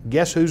hand,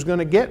 guess who's going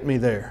to get me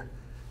there?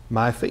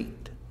 My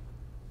feet.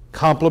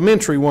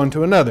 Complementary one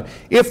to another.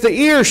 If the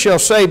ear shall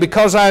say,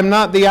 because I am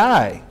not the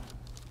eye,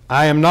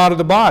 I am not of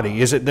the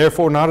body, is it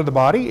therefore not of the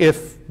body?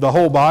 If the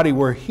whole body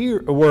were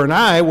an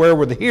eye, where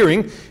were the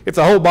hearing? If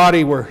the whole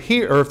body were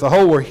if the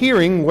whole were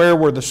hearing, where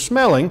were the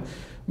smelling?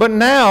 But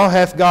now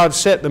hath God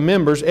set the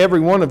members, every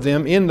one of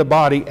them, in the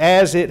body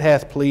as it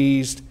hath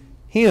pleased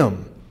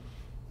Him.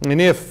 And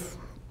if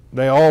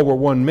they all were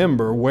one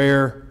member,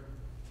 where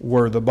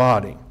were the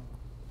body?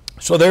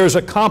 So there is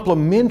a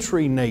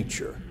complementary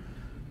nature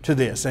to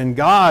this. And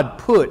God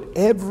put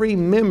every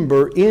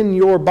member in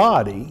your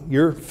body,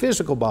 your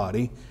physical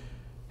body,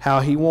 how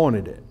He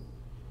wanted it.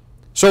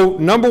 So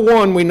number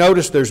one, we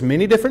notice there's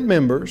many different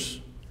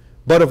members,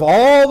 but of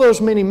all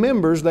those many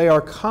members, they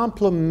are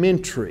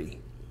complementary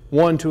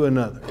one to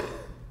another,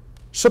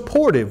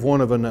 supportive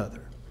one of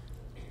another.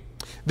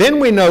 Then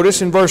we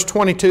notice in verse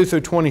 22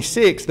 through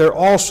 26, they're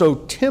also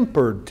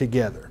tempered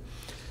together.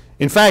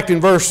 In fact, in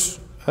verse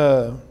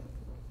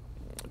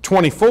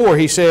 24,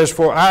 he says,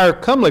 for our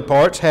comely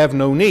parts have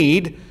no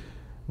need,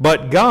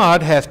 but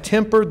God hath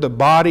tempered the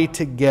body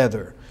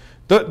together.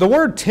 The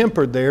word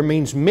tempered there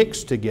means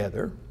mixed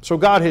together. So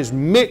God has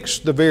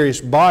mixed the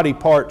various body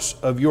parts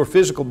of your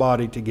physical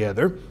body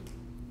together.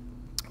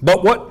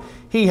 But what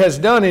He has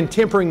done in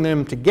tempering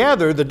them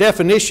together, the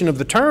definition of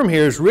the term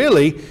here is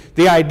really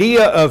the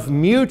idea of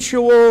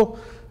mutual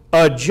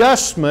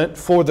adjustment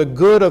for the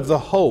good of the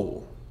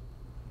whole.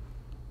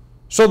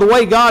 So the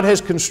way God has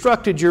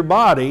constructed your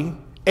body,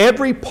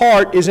 every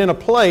part is in a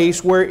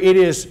place where it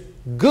is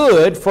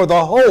good for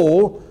the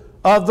whole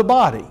of the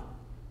body.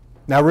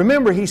 Now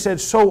remember, He said,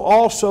 so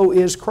also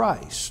is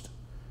Christ.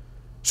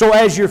 So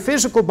as your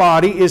physical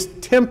body is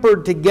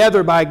tempered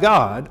together by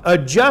God,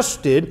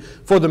 adjusted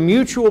for the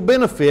mutual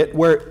benefit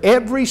where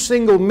every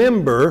single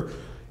member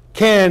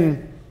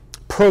can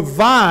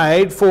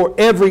provide for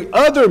every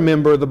other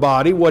member of the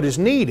body what is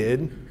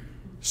needed,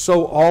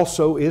 so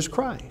also is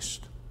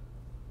Christ.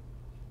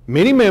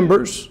 Many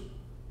members,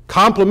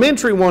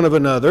 complementary one of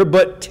another,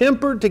 but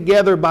tempered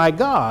together by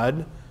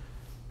God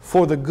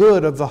for the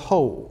good of the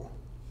whole.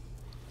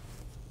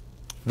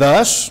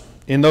 Thus,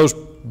 in those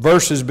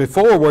verses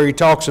before where he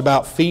talks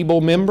about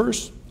feeble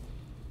members,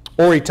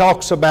 or he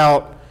talks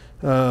about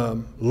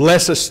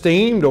less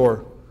esteemed,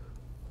 or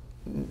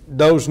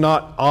those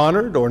not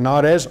honored or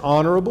not as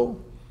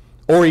honorable,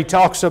 or he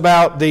talks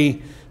about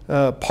the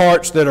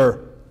parts that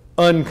are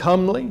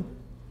uncomely.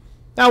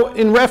 Now,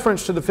 in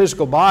reference to the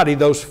physical body,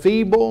 those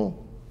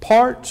feeble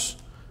parts,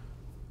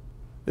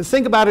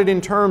 think about it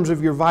in terms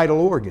of your vital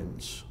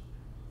organs.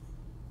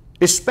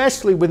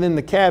 Especially within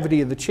the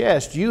cavity of the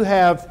chest, you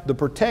have the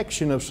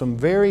protection of some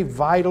very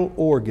vital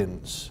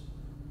organs.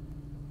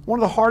 One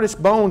of the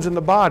hardest bones in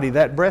the body,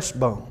 that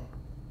breastbone.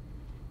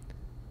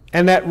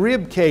 And that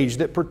rib cage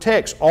that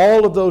protects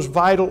all of those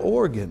vital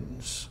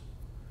organs.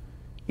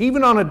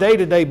 Even on a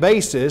day-to-day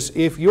basis,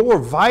 if your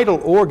vital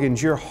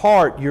organs, your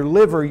heart, your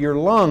liver, your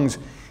lungs,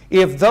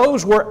 if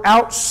those were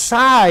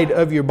outside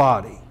of your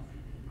body,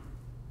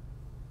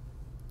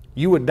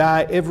 you would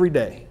die every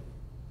day.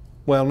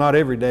 Well, not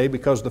every day,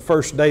 because the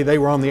first day they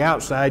were on the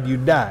outside,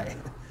 you'd die.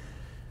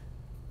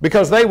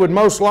 Because they would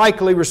most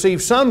likely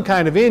receive some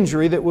kind of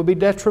injury that would be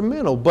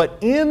detrimental. But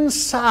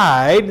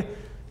inside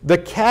the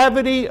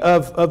cavity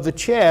of the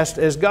chest,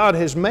 as God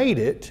has made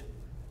it,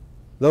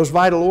 those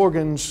vital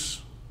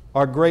organs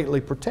are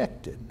greatly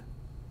protected.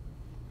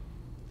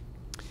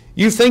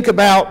 You think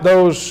about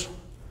those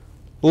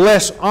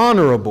less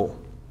honorable,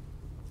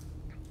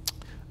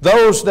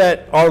 those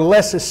that are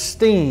less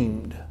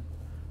esteemed.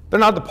 They're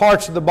not the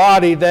parts of the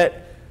body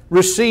that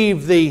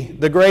receive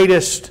the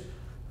greatest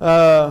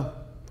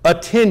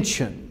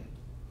attention.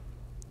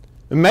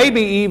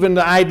 Maybe even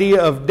the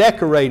idea of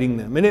decorating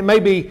them. And it may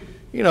be,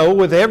 you know,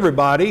 with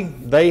everybody,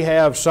 they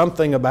have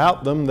something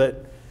about them that,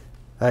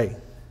 hey,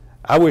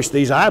 I wish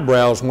these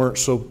eyebrows weren't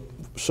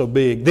so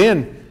big.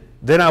 Then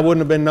I wouldn't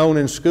have been known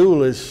in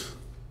school as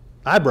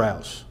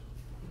eyebrows.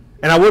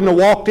 And I wouldn't have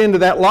walked into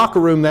that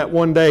locker room that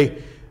one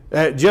day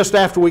just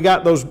after we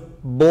got those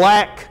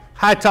black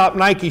high-top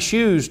Nike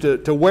shoes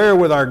to wear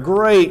with our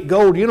great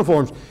gold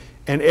uniforms,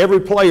 and every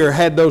player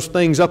had those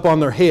things up on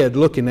their head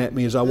looking at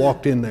me as I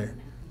walked in there,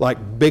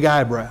 like big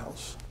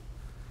eyebrows.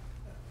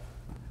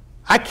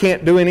 I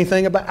can't do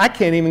anything about it. I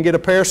can't even get a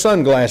pair of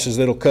sunglasses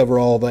that'll cover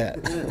all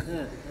that.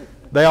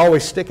 They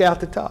always stick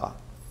out the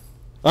top.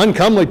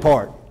 Uncomely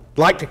part,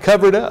 like to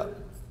cover it up,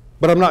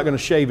 but I'm not going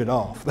to shave it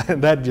off.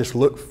 That'd just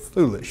look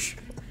foolish.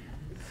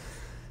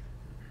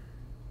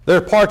 There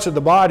are parts of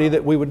the body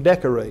that we would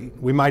decorate.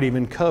 We might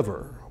even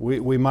cover.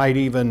 We might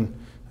even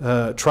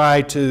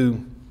try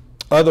to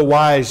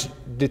otherwise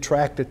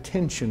detract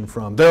attention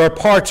from. There are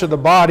parts of the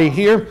body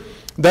here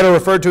that are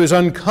referred to as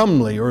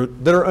uncomely or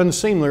that are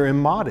unseemly or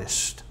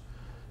immodest.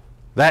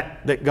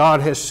 That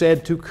God has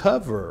said to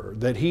cover,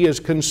 that He has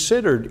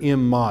considered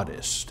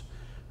immodest.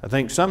 I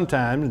think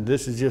sometimes,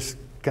 this is just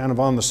kind of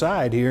on the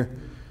side here,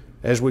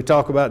 as we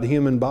talk about the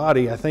human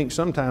body, I think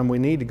sometimes we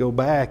need to go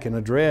back and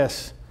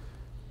address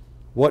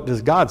what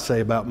does God say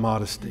about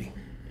modesty,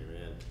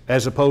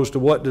 as opposed to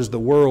what does the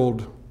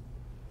world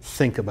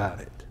think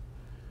about it.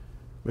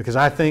 Because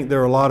I think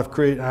there are a lot of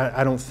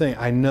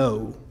I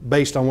know,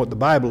 based on what the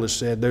Bible has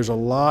said, there's a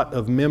lot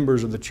of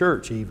members of the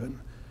church even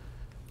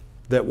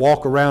that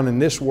walk around in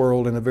this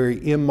world in a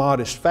very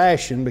immodest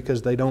fashion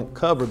because they don't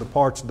cover the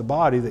parts of the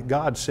body that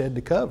God said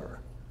to cover.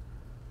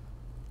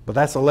 But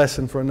that's a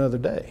lesson for another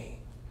day.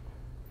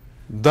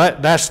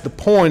 That's the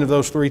point of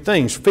those three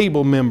things.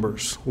 Feeble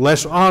members,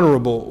 less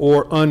honorable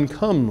or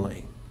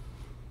uncomely.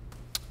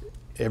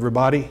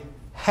 Everybody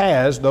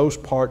has those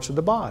parts of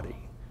the body.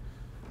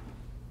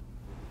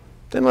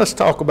 Then let's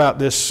talk about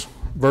this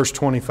verse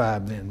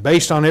 25 then,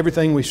 based on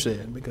everything we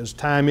said, because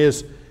time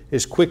is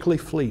quickly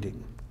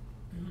fleeting.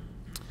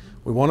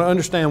 We want to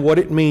understand what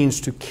it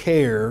means to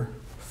care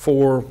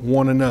for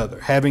one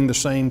another, having the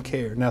same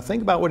care. Now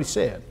think about what he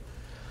said.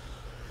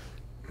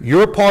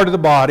 You're a part of the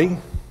body,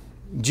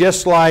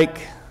 just like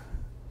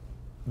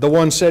the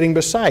one sitting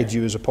beside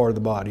you is a part of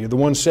the body, or the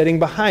one sitting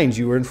behind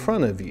you or in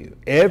front of you.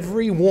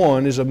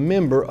 Everyone is a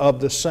member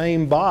of the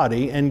same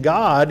body, and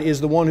God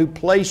is the one who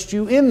placed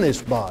you in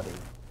this body.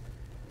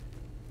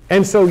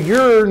 And so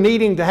you're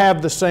needing to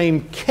have the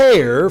same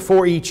care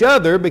for each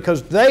other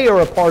because they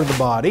are a part of the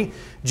body,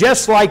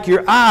 just like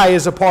your eye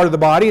is a part of the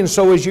body and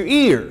so is your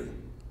ear.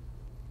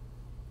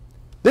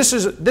 This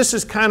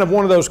is kind of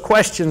one of those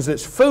questions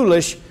that's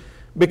foolish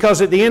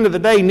because at the end of the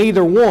day,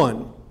 neither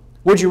one.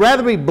 Would you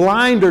rather be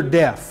blind or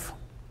deaf?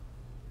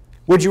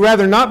 Would you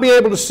rather not be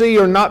able to see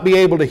or not be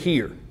able to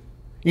hear?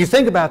 You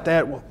think about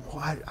that, well,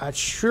 I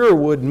sure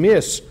would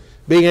miss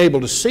being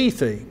able to see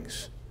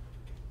things.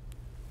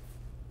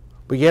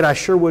 But yet I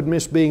sure would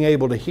miss being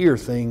able to hear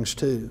things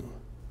too.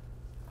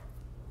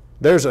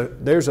 There's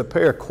a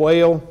pair of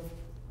quail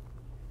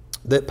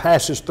that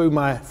passes through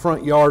my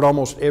front yard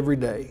almost every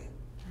day.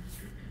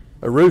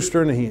 A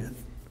rooster and a hen.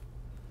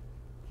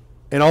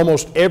 And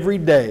almost every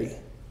day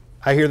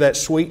I hear that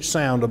sweet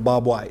sound of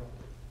Bob White.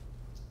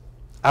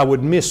 I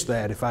would miss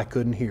that if I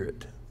couldn't hear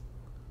it.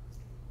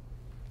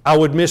 I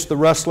would miss the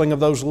rustling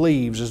of those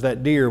leaves as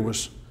that deer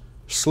was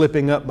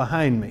slipping up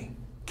behind me,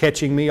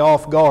 catching me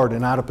off guard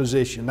and out of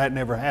position. That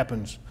never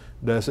happens,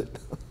 does it?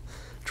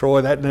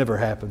 Troy, that never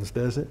happens,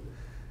 does it?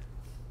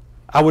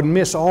 I would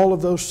miss all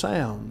of those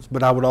sounds,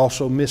 but I would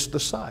also miss the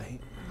sight.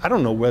 I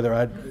don't know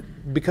whether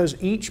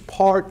because each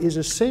part is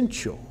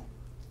essential,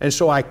 and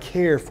so I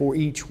care for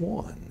each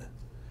one.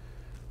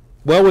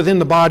 Well, within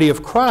the body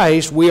of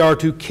Christ, we are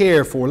to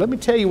care for. Let me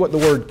tell you what the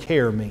word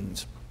care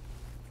means.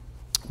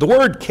 The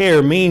word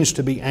care means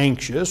to be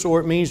anxious, or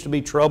it means to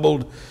be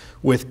troubled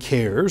with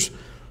cares.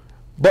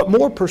 But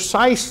more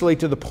precisely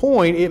to the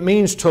point, it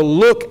means to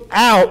look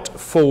out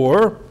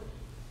for.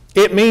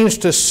 It means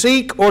to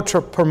seek or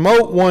to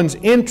promote one's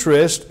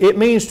interest. It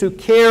means to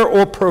care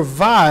or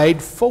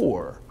provide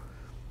for.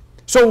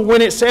 So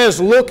when it says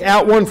look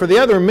out one for the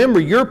other, remember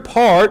you're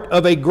part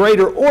of a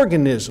greater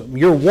organism.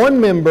 You're one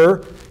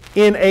member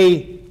in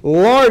a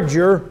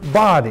larger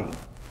body.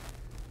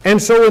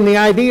 And so in the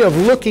idea of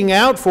looking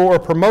out for or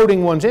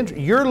promoting one's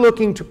interest, you're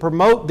looking to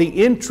promote the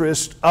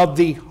interest of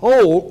the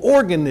whole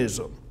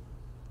organism,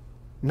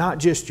 not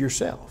just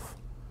yourself.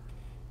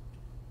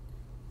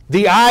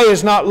 The eye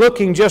is not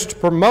looking just to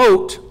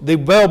promote the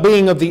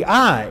well-being of the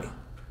eye.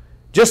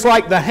 Just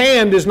like the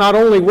hand is not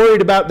only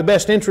worried about the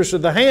best interest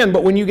of the hand,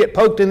 but when you get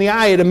poked in the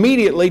eye, it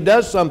immediately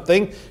does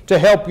something to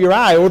help your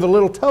eye, or the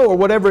little toe, or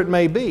whatever it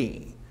may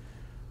be.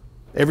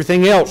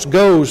 Everything else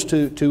goes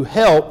to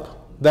help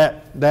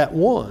that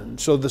one.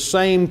 So the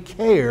same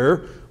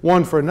care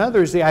one for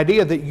another is the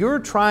idea that you're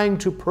trying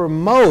to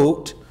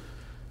promote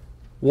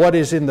what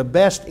is in the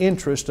best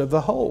interest of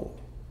the whole,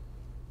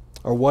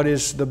 or what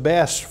is the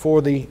best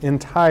for the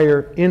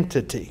entire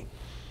entity.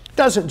 It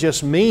doesn't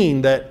just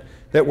mean that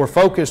we're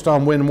focused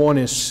on when one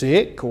is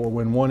sick, or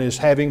when one is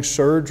having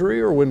surgery,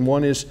 or when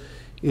one is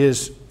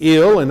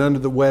ill and under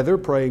the weather,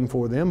 praying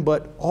for them,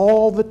 but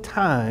all the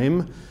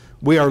time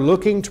we are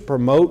looking to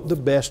promote the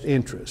best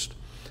interest.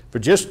 For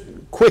just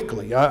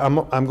quickly,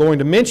 I'm going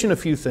to mention a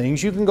few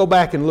things. You can go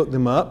back and look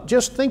them up.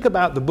 Just think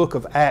about the book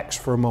of Acts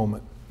for a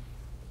moment.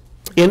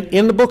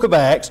 In the book of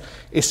Acts,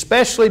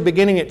 especially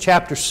beginning at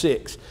chapter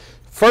 6,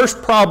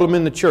 first problem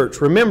in the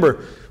church.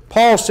 Remember,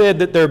 Paul said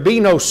that there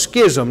be no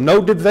schism, no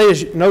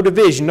division,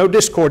 no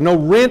discord, no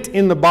rent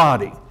in the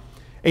body.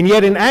 And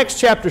yet in Acts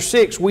chapter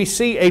 6, we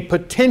see a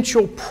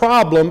potential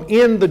problem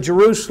in the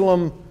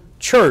Jerusalem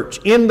church,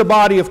 in the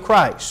body of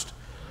Christ.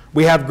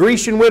 We have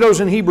Grecian widows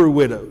and Hebrew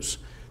widows.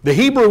 The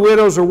Hebrew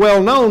widows are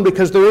well known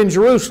because they're in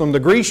Jerusalem. The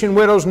Grecian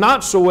widows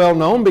not so well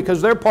known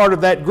because they're part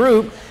of that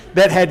group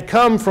that had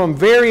come from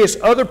various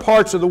other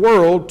parts of the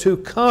world to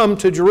come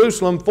to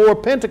Jerusalem for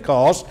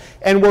Pentecost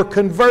and were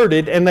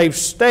converted, and they've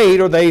stayed,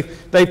 or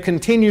they've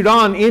continued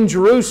on in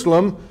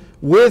Jerusalem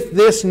with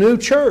this new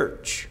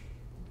church.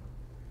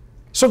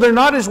 So they're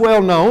not as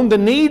well known. The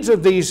needs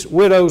of these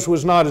widows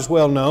was not as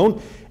well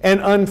known, and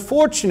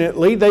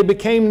unfortunately they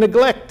became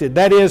neglected.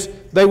 That is,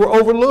 they were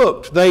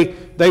overlooked. They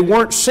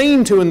weren't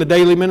seen to in the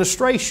daily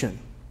ministration.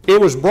 It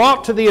was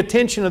brought to the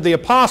attention of the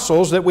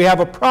apostles that we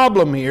have a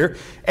problem here,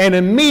 and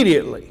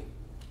immediately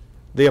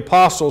the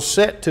apostles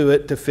set to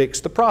it to fix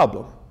the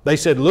problem. They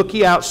said, "Look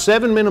ye out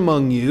 7 men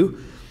among you,"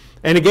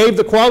 and he gave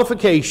the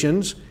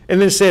qualifications,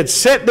 and then said,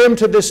 "Set them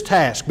to this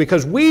task,"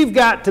 because we've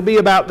got to be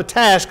about the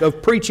task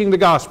of preaching the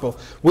gospel.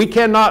 We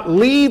cannot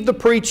leave the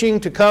preaching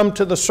to come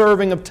to the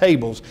serving of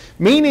tables,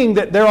 meaning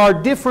that there are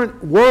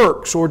different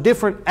works or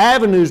different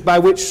avenues by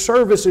which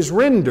service is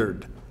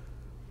rendered.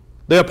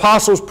 The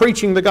apostles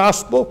preaching the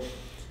gospel,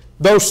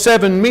 those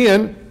 7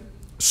 men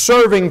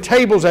serving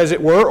tables, as it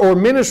were, or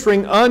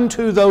ministering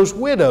unto those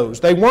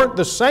widows. They weren't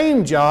the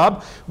same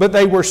job, but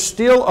they were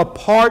still a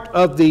part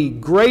of the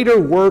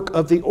greater work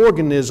of the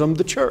organism,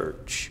 the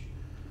church.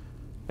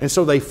 And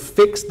so they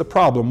fixed the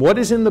problem. What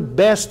is in the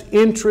best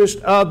interest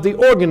of the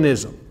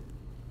organism?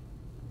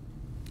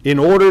 In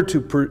order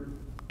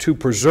to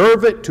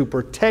preserve it, to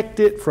protect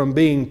it from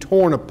being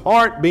torn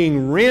apart,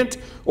 being rent,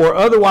 or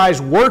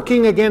otherwise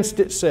working against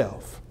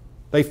itself.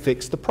 They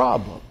fixed the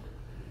problem.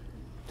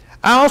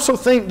 I also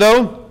think,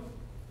 though,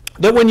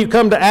 that when you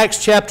come to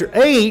Acts chapter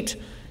 8,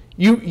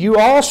 you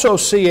also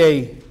see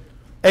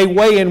a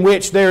way in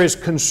which there is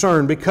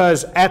concern,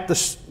 because at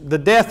the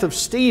death of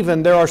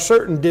Stephen, there are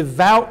certain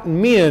devout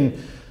men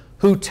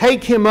who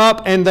take him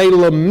up and they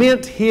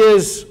lament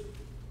his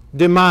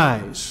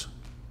demise.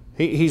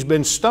 He's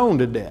been stoned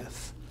to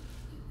death.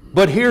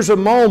 But here's a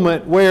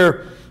moment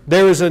where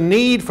there is a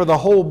need for the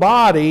whole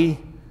body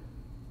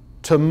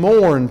to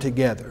mourn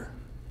together.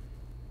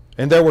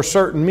 And there were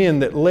certain men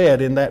that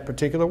led in that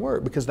particular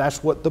work because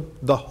that's what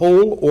the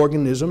whole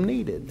organism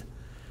needed.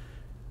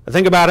 I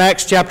think about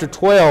Acts chapter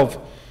 12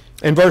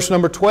 and verse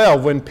number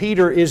 12 when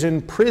Peter is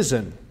in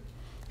prison.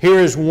 Here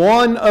is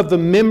one of the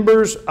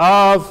members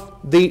of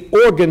the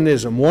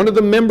organism, one of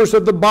the members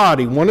of the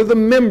body, one of the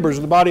members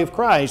of the body of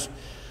Christ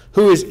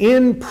who is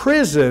in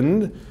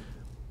prison,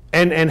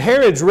 and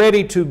Herod's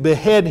ready to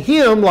behead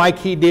him like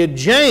he did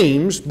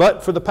James,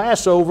 but for the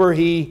Passover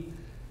he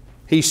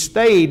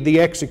stayed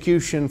the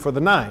execution for the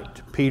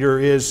night. Peter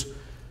is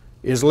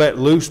let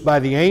loose by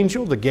the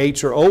angel. The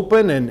gates are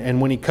open,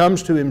 and when he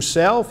comes to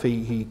himself,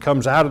 he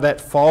comes out of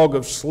that fog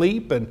of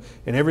sleep and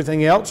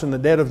everything else in the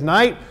dead of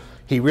night.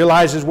 He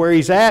realizes where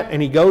he's at,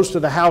 and he goes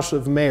to the house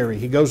of Mary.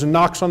 He goes and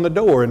knocks on the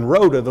door, and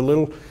Rhoda, the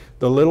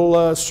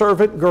little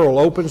servant girl,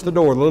 opens the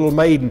door, the little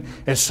maiden,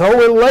 and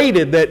so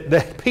elated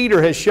that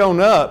Peter has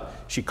shown up,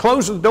 she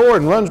closes the door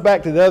and runs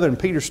back to the other, and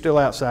Peter's still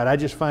outside. I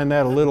just find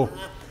that a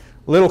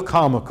little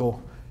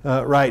comical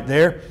right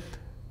there.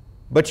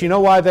 But you know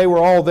why they were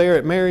all there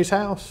at Mary's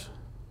house?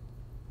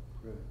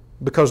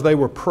 Because they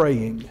were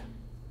praying.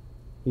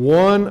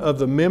 One of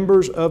the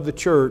members of the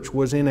church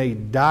was in a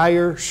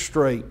dire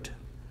strait,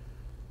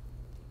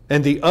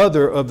 and the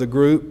other of the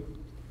group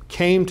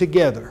came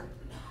together,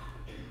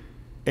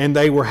 and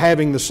they were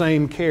having the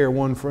same care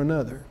one for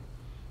another.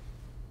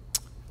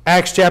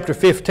 Acts chapter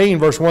 15,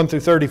 verse 1 through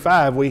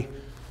 35,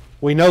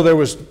 we know there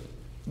was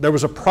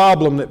a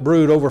problem that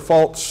brewed over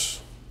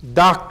false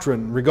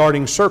doctrine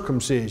regarding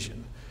circumcision.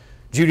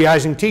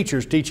 Judaizing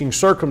teachers teaching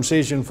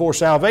circumcision for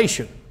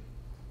salvation.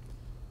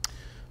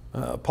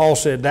 Paul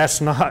said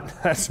that's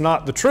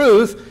not the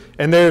truth,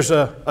 and there's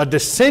a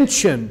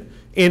dissension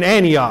in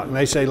Antioch. And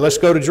they say, let's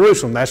go to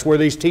Jerusalem. That's where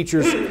these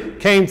teachers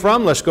came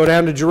from. Let's go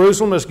down to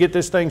Jerusalem. Let's get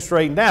this thing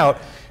straightened out.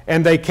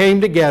 And they came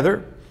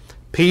together.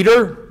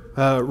 Peter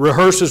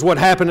rehearses what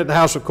happened at the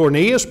house of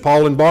Cornelius.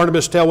 Paul and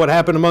Barnabas tell what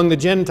happened among the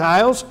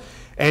Gentiles.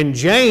 And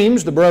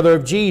James, the brother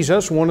of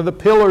Jesus, one of the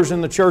pillars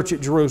in the church at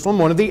Jerusalem,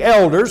 one of the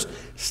elders,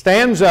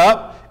 stands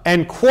up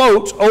and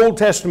quotes Old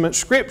Testament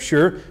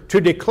Scripture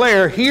to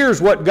declare, here's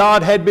what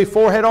God had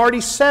already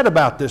said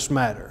about this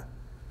matter.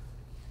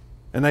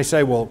 And they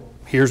say, well,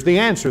 here's the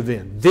answer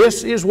then.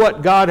 This is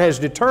what God has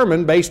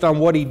determined based on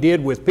what He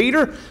did with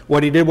Peter,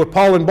 what He did with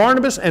Paul and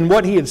Barnabas, and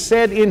what He had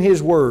said in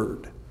His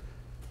Word.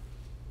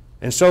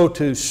 And so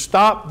to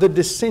stop the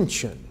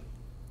dissension,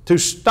 to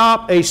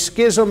stop a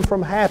schism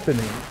from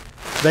happening,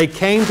 they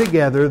came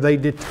together, they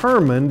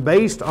determined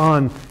based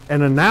on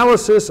an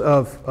analysis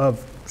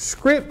of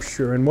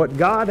Scripture and what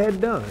God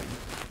had done.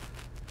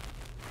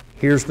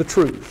 Here's the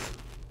truth.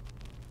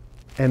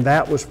 And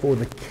that was for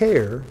the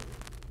care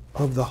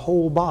of the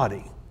whole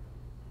body.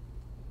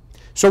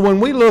 So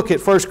when we look at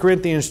 1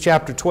 Corinthians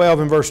chapter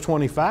 12 and verse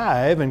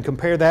 25 and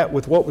compare that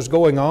with what was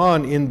going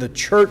on in the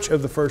church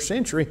of the first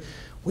century,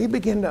 we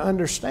begin to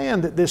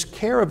understand that this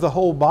care of the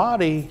whole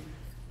body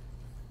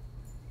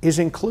is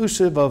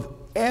inclusive of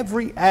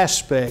every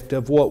aspect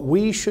of what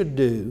we should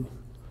do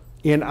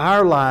in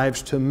our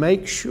lives to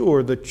make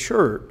sure the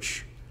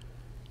church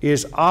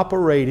is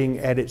operating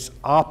at its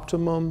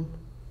optimum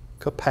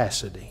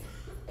capacity.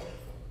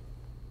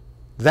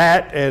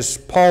 That, as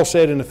Paul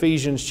said in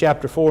Ephesians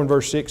chapter 4 and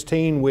verse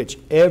 16, which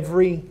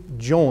every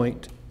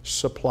joint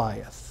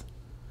supplieth.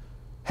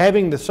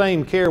 Having the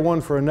same care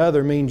one for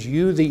another means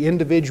you, the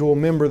individual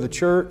member of the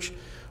church,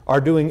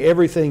 are doing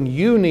everything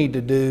you need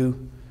to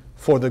do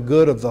for the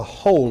good of the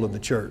whole of the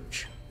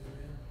church.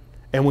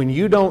 And when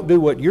you don't do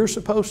what you're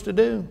supposed to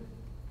do,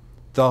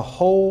 the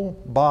whole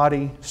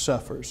body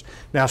suffers.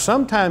 Now,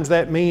 sometimes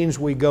that means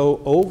we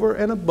go over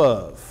and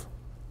above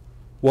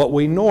what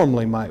we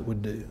normally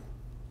would do,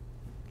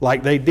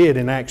 like they did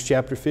in Acts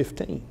chapter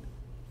 15.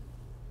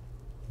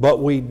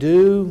 But we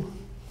do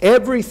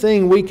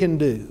everything we can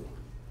do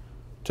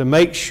to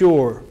make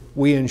sure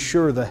we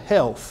ensure the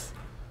health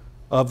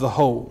of the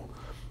whole.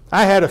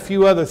 I had a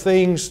few other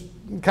things,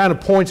 kind of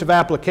points of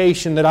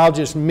application that I'll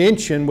just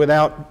mention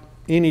without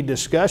any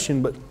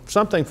discussion, but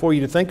something for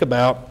you to think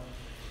about.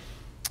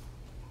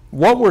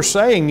 What we're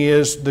saying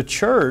is the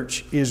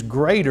church is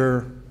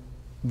greater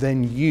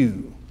than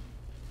you.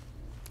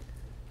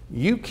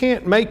 You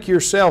can't make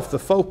yourself the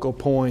focal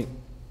point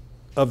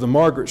of the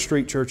Margaret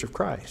Street Church of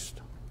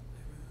Christ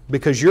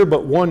because you're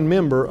but one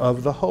member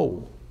of the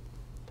whole.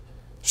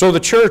 So the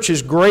church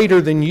is greater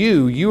than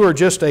you. You are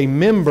just a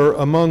member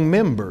among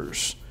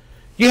members.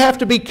 You have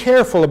to be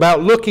careful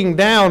about looking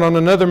down on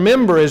another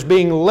member as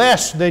being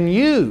less than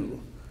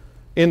you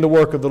in the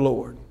work of the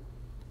Lord.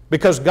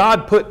 Because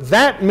God put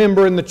that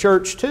member in the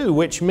church too,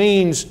 which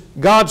means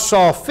God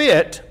saw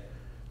fit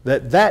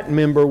that that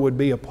member would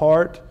be a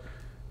part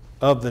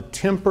of the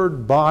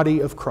tempered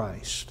body of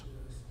Christ.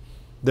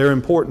 They're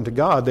important to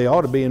God. They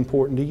ought to be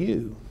important to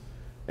you.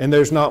 And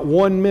there's not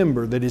one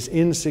member that is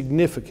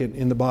insignificant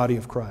in the body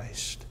of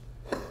Christ.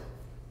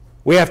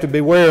 We have to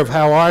beware of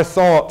how our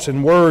thoughts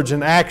and words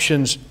and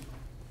actions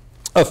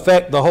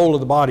affect the whole of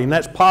the body, and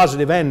that's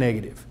positive and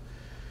negative.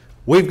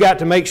 We've got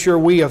to make sure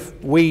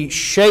we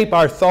shape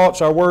our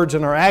thoughts, our words,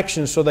 and our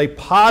actions so they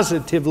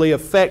positively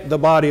affect the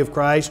body of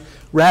Christ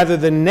rather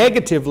than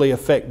negatively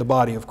affect the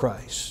body of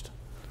Christ.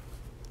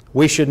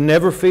 We should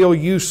never feel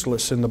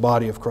useless in the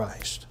body of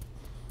Christ.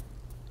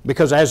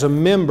 Because as a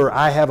member,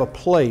 I have a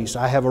place,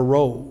 I have a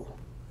role.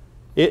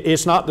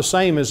 It's not the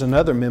same as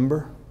another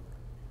member,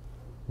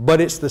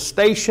 but it's the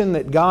station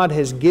that God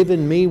has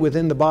given me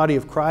within the body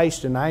of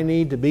Christ, and I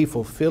need to be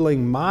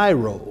fulfilling my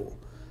role.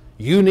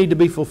 You need to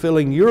be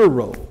fulfilling your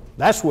role.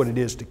 That's what it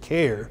is to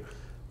care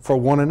for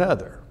one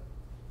another.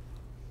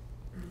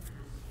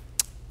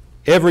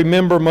 Every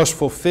member must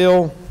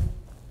fulfill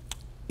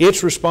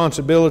its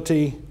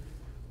responsibility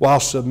while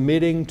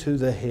submitting to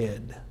the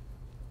head.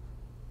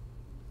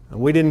 And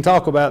we didn't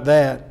talk about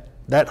that.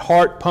 That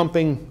heart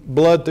pumping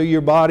blood through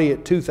your body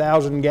at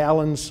 2,000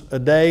 gallons a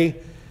day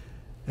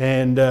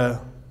and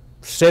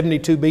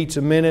 72 beats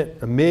a minute,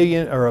 a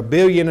million or 1.5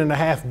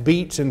 billion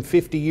beats in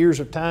 50 years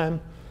of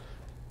time.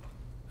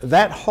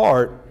 That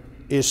heart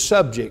is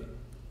subject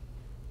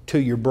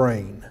to your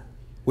brain,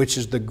 which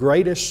is the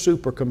greatest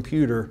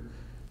supercomputer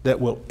that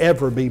will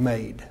ever be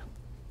made.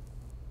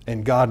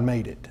 And God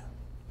made it.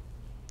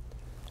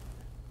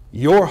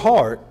 Your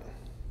heart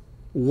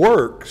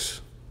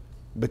works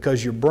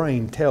because your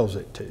brain tells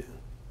it to.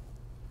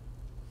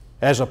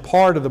 As a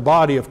part of the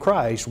body of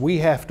Christ, we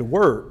have to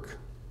work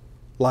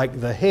like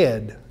the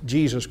head,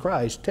 Jesus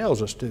Christ,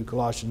 tells us to,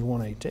 Colossians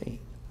 1:18.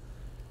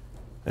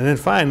 And then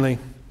finally,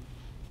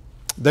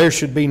 there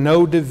should be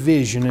no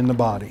division in the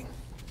body.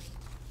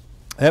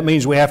 That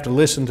means we have to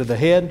listen to the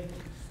head.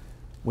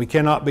 We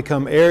cannot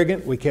become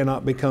arrogant. We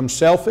cannot become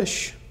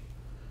selfish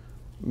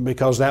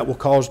because that will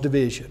cause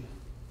division.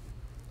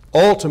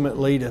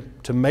 Ultimately,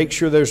 to make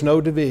sure there's no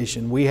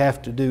division, we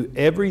have to do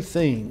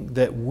everything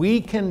that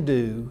we can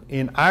do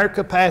in our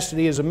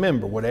capacity as a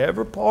member,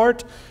 whatever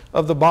part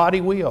of the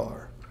body we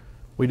are.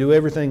 We do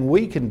everything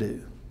we can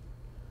do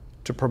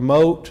to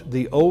promote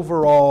the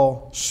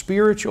overall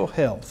spiritual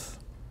health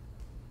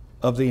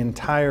of the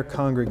entire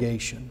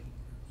congregation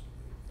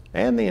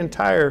and the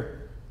entire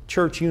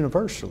church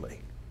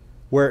universally,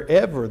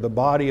 wherever the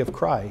body of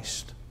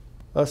Christ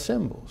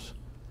assembles.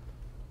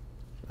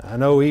 I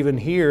know even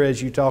here,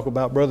 as you talk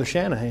about Brother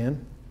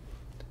Shanahan,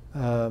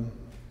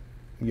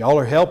 y'all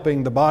are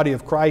helping the body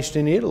of Christ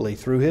in Italy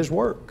through his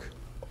work.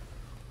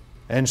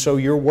 And so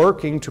you're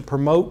working to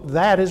promote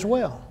that as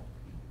well.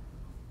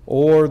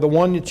 Or the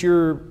one that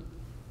you're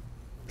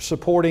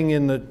supporting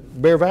in the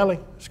Bear Valley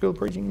School of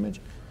Preaching you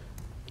mentioned,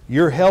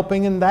 you're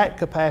helping in that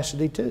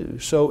capacity too.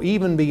 So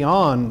even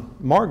beyond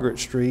Margaret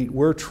Street,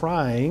 we're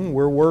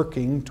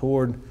working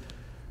toward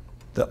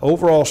the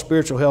overall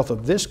spiritual health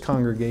of this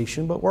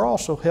congregation, but we're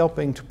also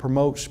helping to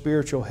promote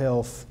spiritual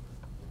health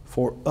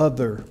for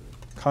other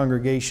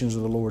congregations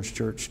of the Lord's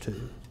church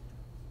too.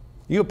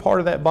 You a part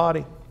of that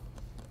body?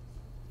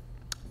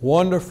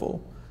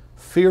 Wonderful,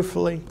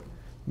 fearfully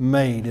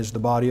made is the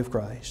body of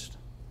Christ.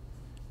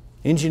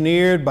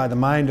 Engineered by the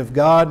mind of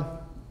God,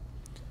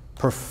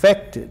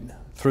 perfected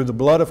through the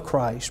blood of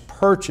Christ,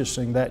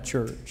 purchasing that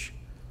church.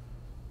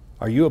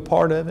 Are you a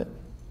part of it?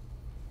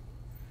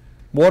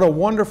 What a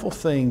wonderful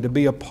thing to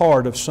be a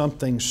part of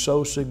something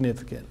so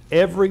significant.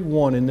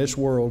 Everyone in this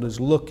world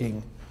is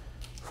looking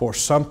for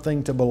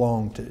something to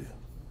belong to.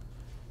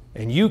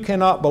 And you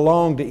cannot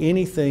belong to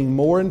anything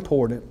more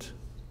important,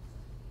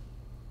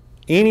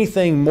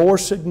 anything more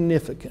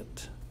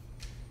significant,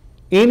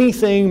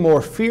 anything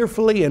more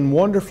fearfully and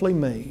wonderfully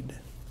made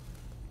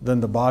than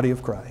the body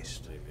of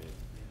Christ.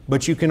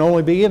 But you can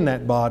only be in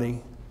that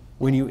body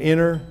when you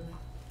enter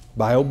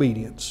by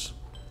obedience.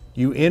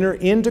 You enter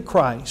into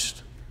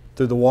Christ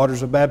through the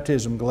waters of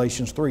baptism,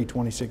 Galatians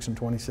 3:26 and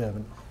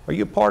 27. Are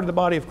you a part of the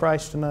body of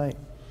Christ tonight?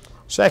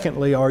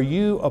 Secondly, are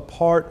you a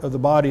part of the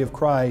body of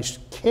Christ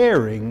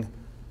caring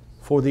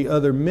for the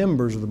other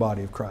members of the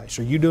body of Christ?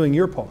 Are you doing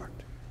your part?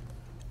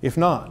 If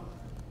not,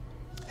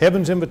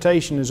 heaven's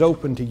invitation is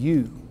open to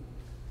you.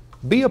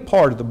 Be a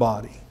part of the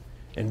body,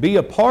 and be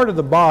a part of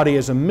the body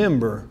as a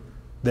member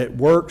that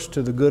works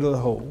to the good of the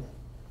whole.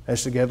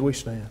 As together we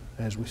stand,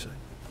 as we sing.